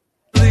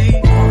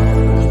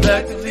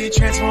 Collectively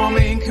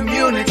transforming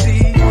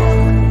community,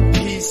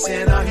 peace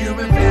in our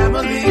human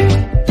family,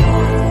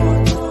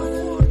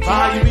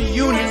 volume in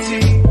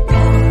unity,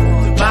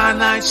 divine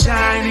light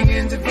shining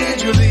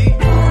individually,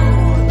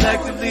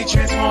 collectively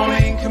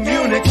transforming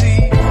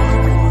community,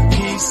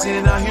 peace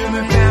in our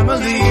human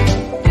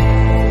family.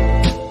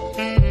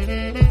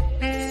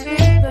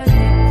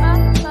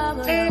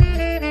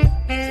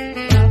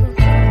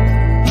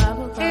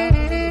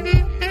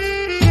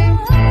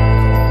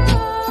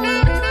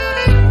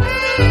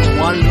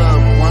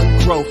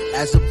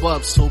 As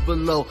above, so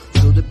below.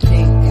 Feel the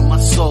pain in my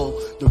soul.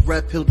 The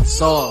red pill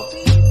dissolved.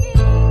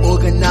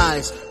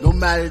 Organized, no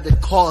matter the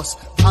cost.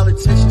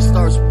 Politicians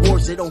start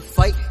wars, they don't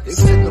fight, they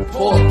sit the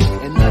poor.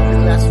 And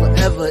nothing lasts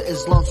forever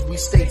as long as we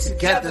stay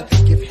together.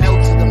 Give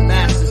hell to the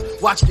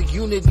masses, watch the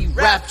unity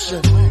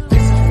rapture.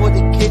 This is for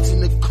the kids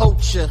and the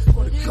culture.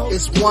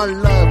 It's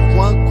one love,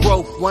 one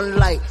growth, one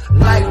light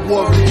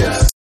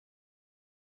warriors.